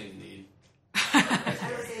 Everything you need.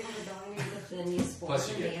 I was able to go in with the knee sport Plus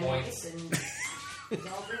you and get band-aids and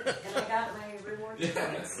velvet, and I got my reward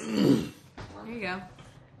points. There you go.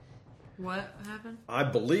 What happened? I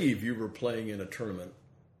believe you were playing in a tournament,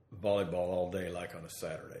 volleyball all day, like on a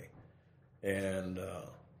Saturday. And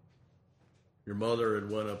your mother had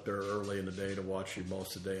went up there early in the day to watch you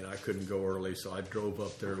most of the day, and I couldn't go early, so I drove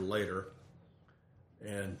up there later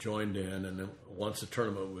and joined in. And then once the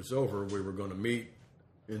tournament was over, we were going to meet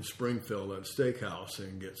in Springfield at a steakhouse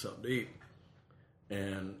and get something to eat.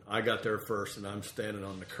 And I got there first, and I'm standing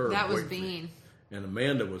on the curb. That was waiting for you. Bean. And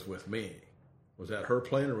Amanda was with me. Was that her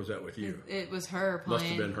playing, or was that with you? It was her playing. Must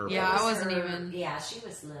have been her Yeah, It I was wasn't her- even. Yeah, she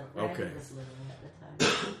was little. Riley Okay. was little at the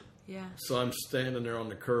time. Yeah. So I'm standing there on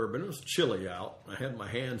the curb, and it was chilly out. I had my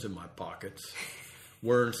hands in my pockets,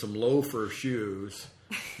 wearing some loafer shoes,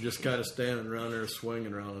 just kind of standing around there,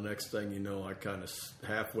 swinging around. The next thing you know, I kind of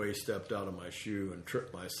halfway stepped out of my shoe and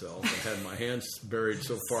tripped myself and had my hands buried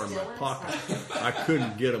so far in my Still pocket I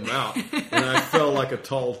couldn't get them out. And I fell like a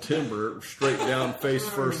tall timber, straight down face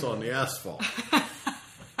first on the asphalt.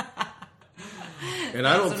 And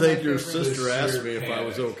I don't That's one of think my your favorites. sister asked me if I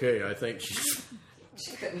was Panic. okay. I think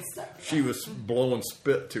She couldn't stop. she was blowing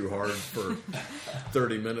spit too hard for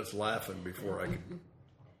 30 minutes laughing before I could.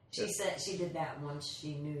 She said she did that once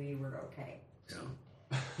she knew you were okay.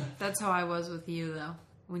 Yeah. That's how I was with you, though,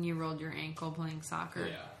 when you rolled your ankle playing soccer.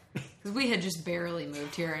 Yeah. Because we had just barely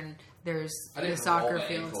moved here, and there's I the didn't soccer roll my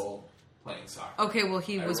fields. ankle playing soccer. Okay, well,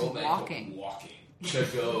 he I was rolled my ankle walking. walking to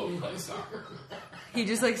go play soccer. He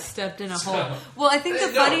just like stepped in a hole. Well, I think the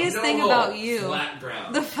funniest thing hole. about you, Flat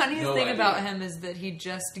ground. the funniest No thing idea. about him is that he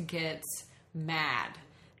just gets mad,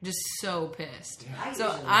 just so pissed. I So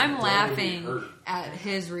usually I'm don't laughing really hurt. at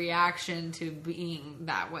his reaction to being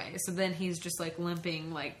that way. So then he's just like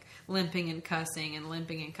limping and cussing and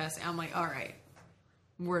limping and cussing. I'm like, all right,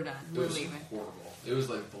 we're done. It We're was leaving. horrible. It was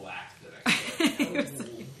like black the next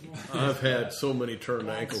day. I've had so many turned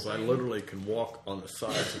ankles. I literally can walk on the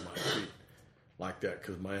sides of my feet like that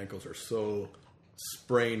because my ankles are so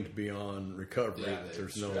sprained beyond recovery. Yeah, That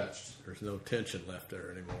they've stretched. there's no tension left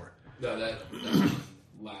there anymore. No, that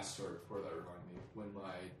last story before that reminded me when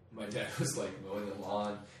my dad was like mowing the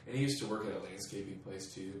lawn, and he used to work at a landscaping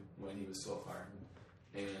place too when he was still a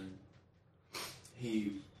fireman, and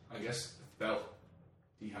he, I guess, felt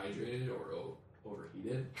dehydrated or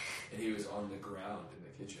overheated, and he was on the ground in the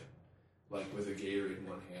kitchen, like with a Gatorade in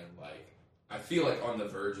one hand, like I feel like on the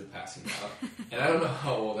verge of passing out, and I don't know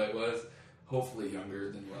how old I was, hopefully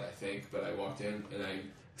younger than what I think, but I walked in and I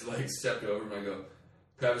like stepped over him and I go,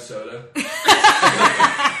 Kravitz soda.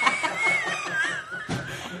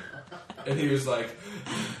 And he was like,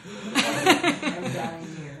 I'm dying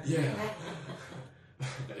here. yeah.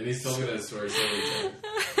 And he's told me that story so many times.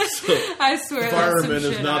 So, I swear, that's some fireman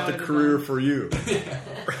is shit not I the would've career done. for you.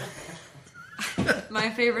 My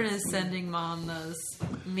favorite is sending mom those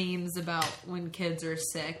memes about when kids are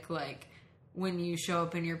sick, like when you show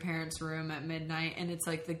up in your parents' room at midnight and it's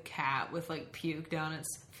like the cat with like puke down its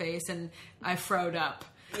face, and I froed up.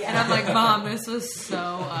 Yeah. And I'm like, Mom, this was so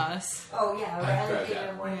us. Oh yeah, Riley tried came that.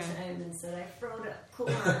 in one Yeah. time and said, I froed up corn.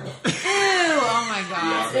 Ew, oh my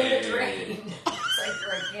god. Yeah. in the drain. It's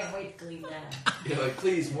like, I can't wait to clean that. You're like,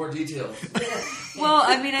 please, more details. Well,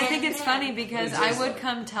 I mean, I think it's funny because It I tastes would like-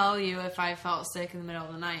 come tell you if I felt sick in the middle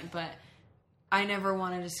of the night, but I never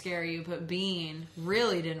wanted to scare you. But Bean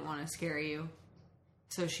really didn't want to scare you,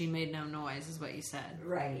 so she made no noise, is what you said.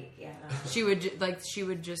 Right, yeah. She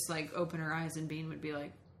would just like open her eyes, and Bean would be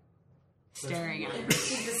like staring at her.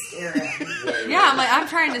 She just stared at me. Yeah, I'm like, I'm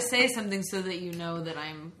trying to say something so that you know that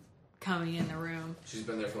I'm coming in the room. She's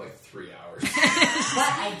been there for like 3 hours. But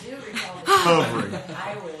I do recall the time Hovering. that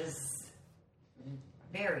I was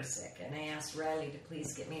very sick, and I asked Riley to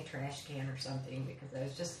please get me a trash can or something because I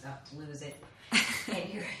was just about to lose it. And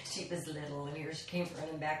here she was little, and here she came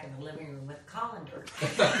running back in the living room with colander. And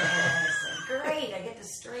I said, "Great, I get to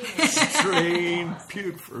strain it." Strain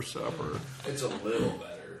puke for supper. It's a little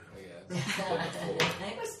better, I guess. But it's full.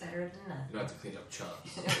 It was better than nothing. You don't have to clean up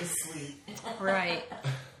chunks. It was sweet. Right.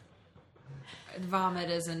 Vomit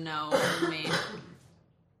is a no for me.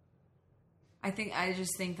 I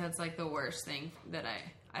just think that's like the worst thing that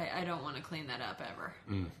I don't want to clean that up ever.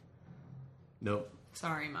 Nope.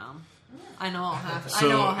 Sorry, Mom. I know I'll have to. So- I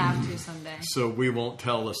know I'll have to someday. So we won't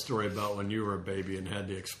tell the story about when you were a baby and had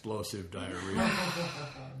the explosive diarrhea.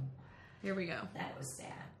 Here we go. That was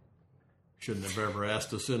sad. Shouldn't have ever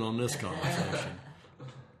asked us in on this conversation.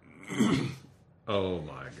 Oh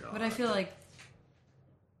my God. But I feel like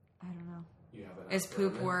I don't know. You have an Is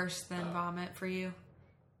poop outfit. worse than vomit for you?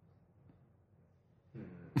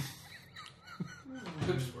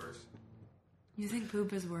 Poop's worse. You think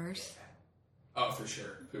poop is worse? Oh, for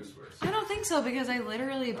sure. Poop's worse. I don't think so because I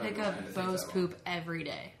literally pick I up think Bo's that poop every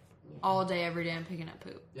day. All day, every day I'm picking up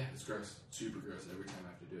poop. Yeah, it's gross. Super gross. Every time I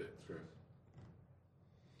have to do it, it's gross.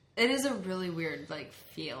 It is a really weird, like,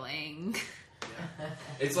 feeling. Yeah.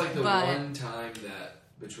 It's like the But- one time that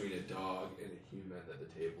between a dog and a human that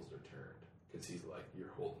the tables are turned. Because he's like, you're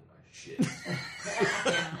holding my shit.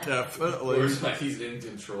 Or Definitely. it's like he's in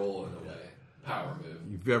control in a way. Power move.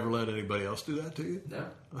 You've ever let anybody else do that to you? No.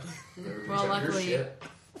 Never picked Well, up your luckily- shit.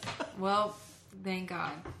 Well, thank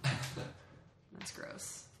God. That's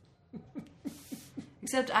gross.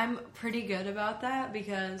 Except I'm pretty good about that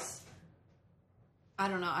because I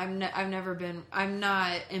don't know. I've never been. I'm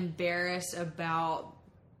not embarrassed about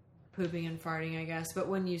pooping and farting, I guess. But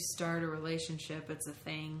when you start a relationship, it's a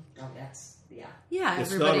thing. Oh, that's, yeah. Yeah,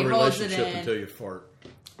 It's not everybody a holds it relationship in. until you fart.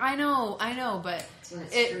 I know, but It's when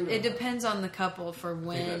it's true. it depends on the couple for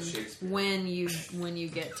think that's Shakespeare. when you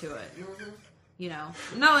get to it. You know,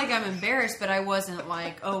 not like I'm embarrassed, but I wasn't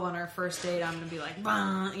like, oh, on our first date, I'm gonna be like,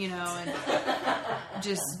 bah, you know, and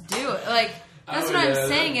just do it. Like that's Oh, what yeah, I'm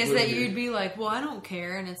saying that is would that be- you'd be like, well, I don't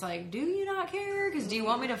care, and it's like, do you not care? Because do you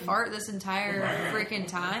want me to fart this entire freaking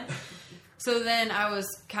time? So then I was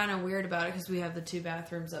kind of weird about it because we have the 2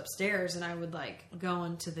 bathrooms upstairs, and I would like go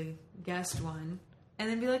into the guest one and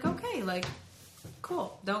then be like, okay, like,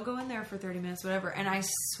 cool, don't go in there for 30 minutes, whatever. And I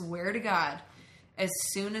swear to God, as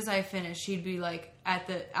soon as I finished, she'd be like at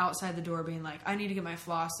the outside the door being like, I need to get my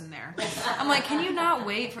floss in there. I'm like, can you not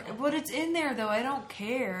wait for, but it's in there though. I don't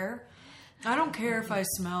care. I don't care if I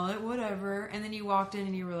smell it, whatever. And then you walked in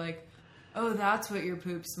and you were like, oh, that's what your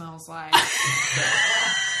poop smells like.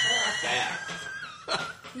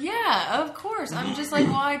 Yeah, of course. I'm just like,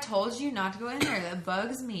 well, I told you not to go in there. That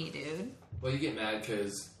bugs me, dude. Well, you get mad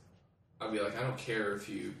because I'll be like, I don't care if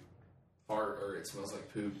you fart or it smells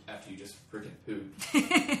like poop after you just freaking poop.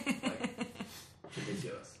 Like,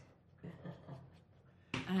 ridiculous.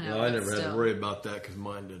 I know. Well, I never had to worry about that because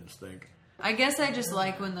mine didn't stink. I guess I just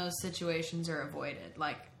like when those situations are avoided.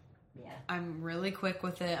 Like, Yeah. I'm really quick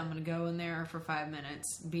with it. I'm going to go in there for 5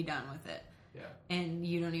 minutes, be done with it. Yeah. And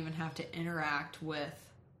you don't even have to interact with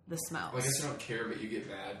the smells. Well, I guess I don't care, but you get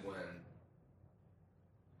mad when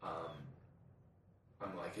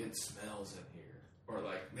I'm like, it smells in here. Or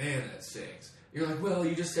like, man, that stinks. You're like, well,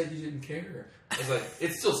 you just said you didn't care. I was like,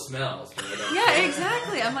 it still smells, but I don't Yeah,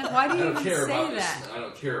 exactly. I'm like, why do you even say that? I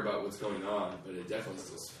don't care about what's going on, but it definitely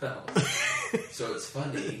still smells. So it's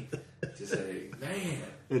funny to say, man.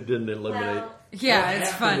 It didn't eliminate. Well, Yeah, What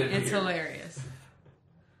it's happened fun. in It's here? hilarious.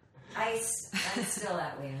 I'm still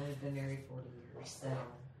that way, and we've been married 40 years, so.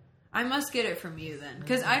 I must get it from you then.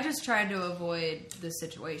 Because I just tried to avoid the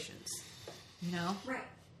situations. You know? Right.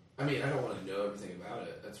 I mean, I don't want to know everything about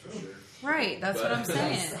it, that's for sure. Right, that's what I'm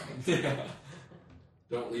saying. Yeah.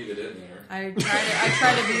 Don't leave it in there. I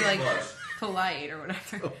try to be like Flush. polite or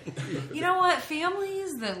whatever. You know what?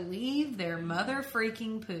 Families that leave their mother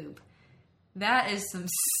freaking poop. That is some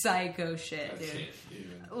psycho shit, I dude. can't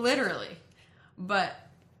even. Literally. But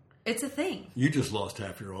it's a thing. You just lost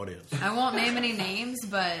half your audience. I won't name any names,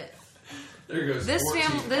 but There goes this 14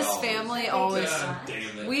 followers. family always God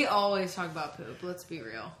damn it. we always talk about poop. Let's be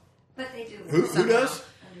real. But they do. Who does?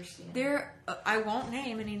 Understand. There, I won't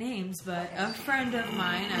name any names, but a friend of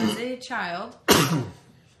mine, as a child,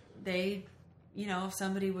 they, you know, if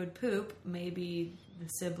somebody would poop, maybe the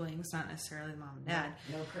siblings, not necessarily mom and dad.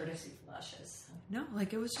 No courtesy flushes. No,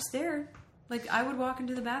 like it was just there. Like I would walk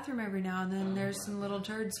into the bathroom every now and then. There's some little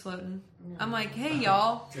turds floating. I'm like, hey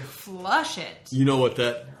y'all, flush it. You know what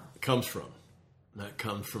that comes from? That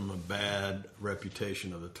comes from a bad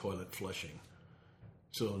reputation of the toilet flushing.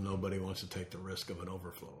 So nobody wants to take the risk of an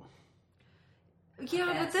overflow.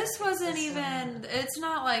 Yeah, but this wasn't even. It's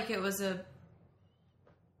not like it was a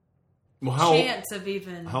Well, chance of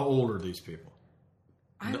even. how old are these people?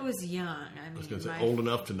 I was young. I I was mean, going to say old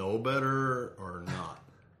enough to know better or not.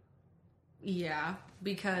 Yeah,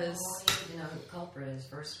 because. Well, you need to know who the culprit is,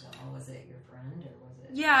 first of all. Was it your friend or was it...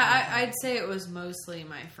 Yeah, I'd say it was mostly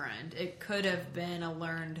my friend. It could have been a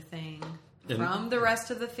learned thing And from the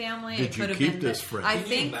rest of the family. did It you could have keep been this friend? I Can you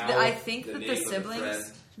think mouth that the name of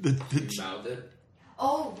siblings. friend? You mouthed it?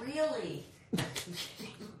 Oh, really?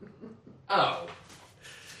 Oh.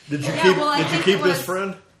 Did you Yeah, keep? well, I did you think keep it this was-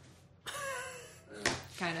 friend?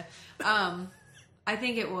 Kind of. I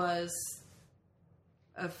think it was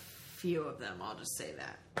a few of them. I'll just say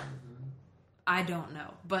that. I don't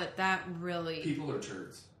know, but that really People or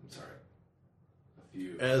turds? I'm sorry. A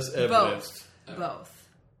few. As evidenced. both.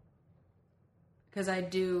 Because I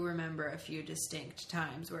do remember a few distinct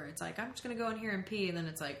times where it's like, I'm just going to go in here and pee, and then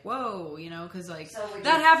it's like, whoa, you know, because like So would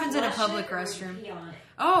that you happens in a flush public it or would you restroom. pee on it?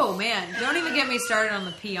 Oh man, don't even get me started on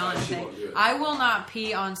the pee on she thing. won't do it. I will not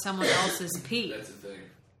pee on someone else's pee. That's the thing.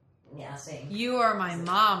 Yeah, same. You are my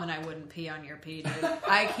mom, and I wouldn't pee on your pee, dude.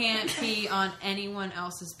 I can't pee on anyone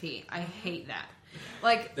else's pee. I hate that.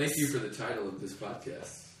 Like, Thank you for the title of this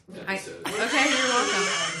podcast episode. okay, you're welcome.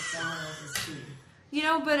 Someone else's pee. You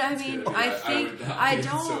know, but I It's mean, good. I would think not I pee in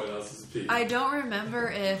someone don't. else's pee. I don't remember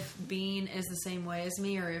if Bean is the same way as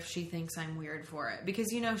me or if she thinks I'm weird for it.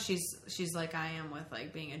 Because, you know, she's like I am with,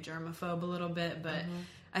 like, being a germaphobe a little bit. But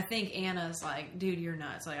I think Anna's like, dude, you're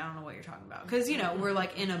nuts. Like, I don't know what you're talking about. Because, you know, we're,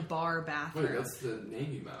 like, in a bar Wait, bathroom. that's the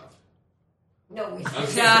name you mouthed. No, we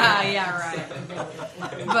Yeah,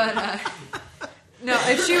 right. But, no,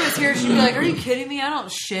 if she was here, she'd be like, are you kidding me? I don't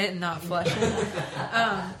shit and not flush it.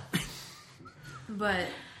 But,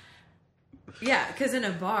 yeah, because in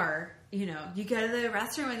a bar, you know, you go to the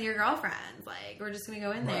restroom with your girlfriends. Like, we're just going to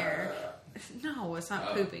go in there. No, it's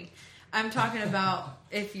not pooping. I'm talking about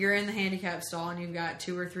if you're in the handicap stall and you've got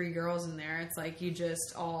 2 or 3 girls in there, it's like you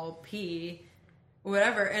just all pee,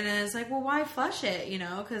 whatever. And then it's like, well, why flush it, you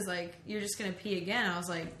know? Because, like, you're just going to pee again. I was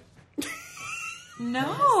like,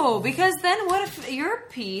 no, because then what if your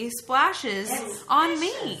pee splashes on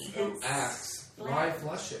me? Who asks, why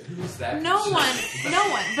flush it? Who is that? No person?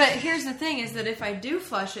 one. But here's the thing is that if I do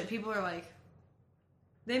flush it, people are like,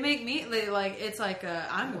 they make me, like, it's like a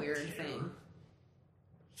I'm weird thing.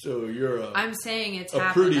 So you're a... I'm saying it's a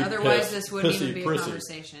happened. pretty Otherwise, piss- this wouldn't even be a prissy.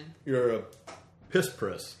 conversation. You're a piss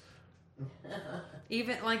press.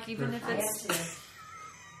 Even if I am it's,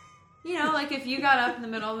 too. like if you got up in the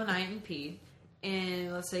middle of the night and peed,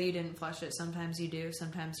 and let's say you didn't flush it, sometimes you do,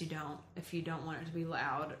 sometimes you don't. If you don't want it to be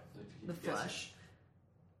loud, the flush.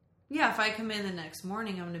 Yeah, if I come in the next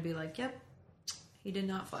morning, I'm going to be like, yep, he did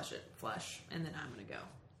not flush it. Flush. And then I'm going to go.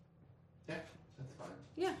 Yeah, that's fine.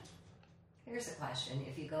 Yeah. Here's a question.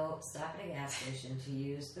 If you go stop at a gas station to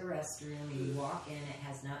use the restroom and you walk in, it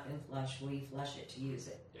has not been flushed, will you flush it to use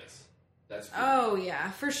it? Yes. That's good. Oh, yeah,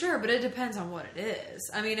 for sure. But it depends on what it is.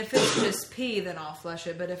 I mean, if it's just pee, then I'll flush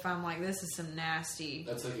it. But if I'm like, this is some nasty...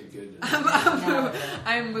 That's like a good...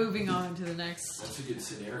 I'm moving on to the next... That's a good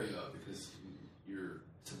scenario because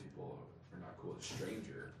some people are not cool with a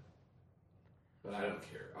stranger. But I don't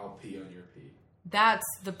care. I'll pee on your pee. That's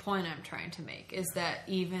the point I'm trying to make, is that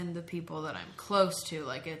even the people that I'm close to,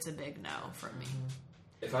 like, it's a big no for me.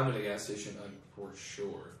 If I'm at a gas station, I'm for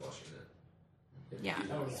sure flushing it. If Yeah. you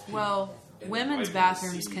know it's pee. Well, And women's wiping the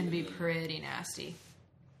bathrooms seat can be and- pretty nasty.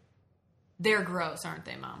 They're gross, aren't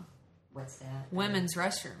they, Mom? What's that? Women's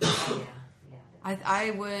restrooms. Oh, yeah. I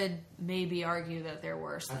would maybe argue that they're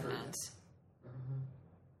worse than I've heard men's.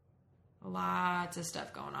 Lots of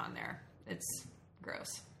stuff going on there. It's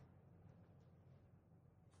gross.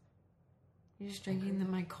 You just drinking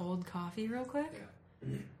my cold coffee real quick?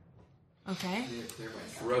 Yeah. Okay. I need to clear my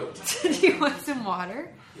throat. Do you want some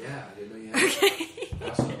water? Yeah, I didn't know you had Okay. I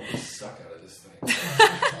also don't want to suck out of this thing.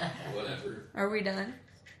 Whatever. Are we done?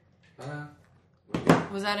 Okay.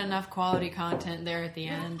 Was that enough quality content there at the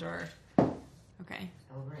end, or? Okay.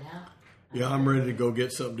 Over and out. Yeah, I'm ready to go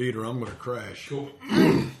get something to eat or I'm going to crash. Cool.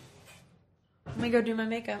 Let me go do my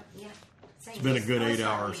makeup. Yeah. It's been a good 8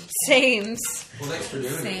 hours. Sames. Well, thanks for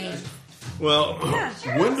doing Same. it. Well,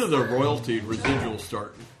 when do the royalty residuals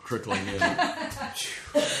start trickling in? I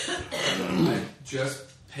just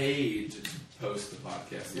paid to post the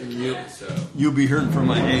podcast the other day, so You'll be hearing from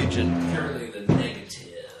my agent. currently the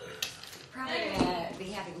negative. Probably going to be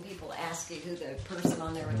having people ask you who the person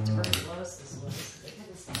on there with tuberculosis was. They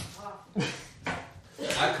couldn't stop talking.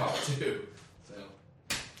 I caught too.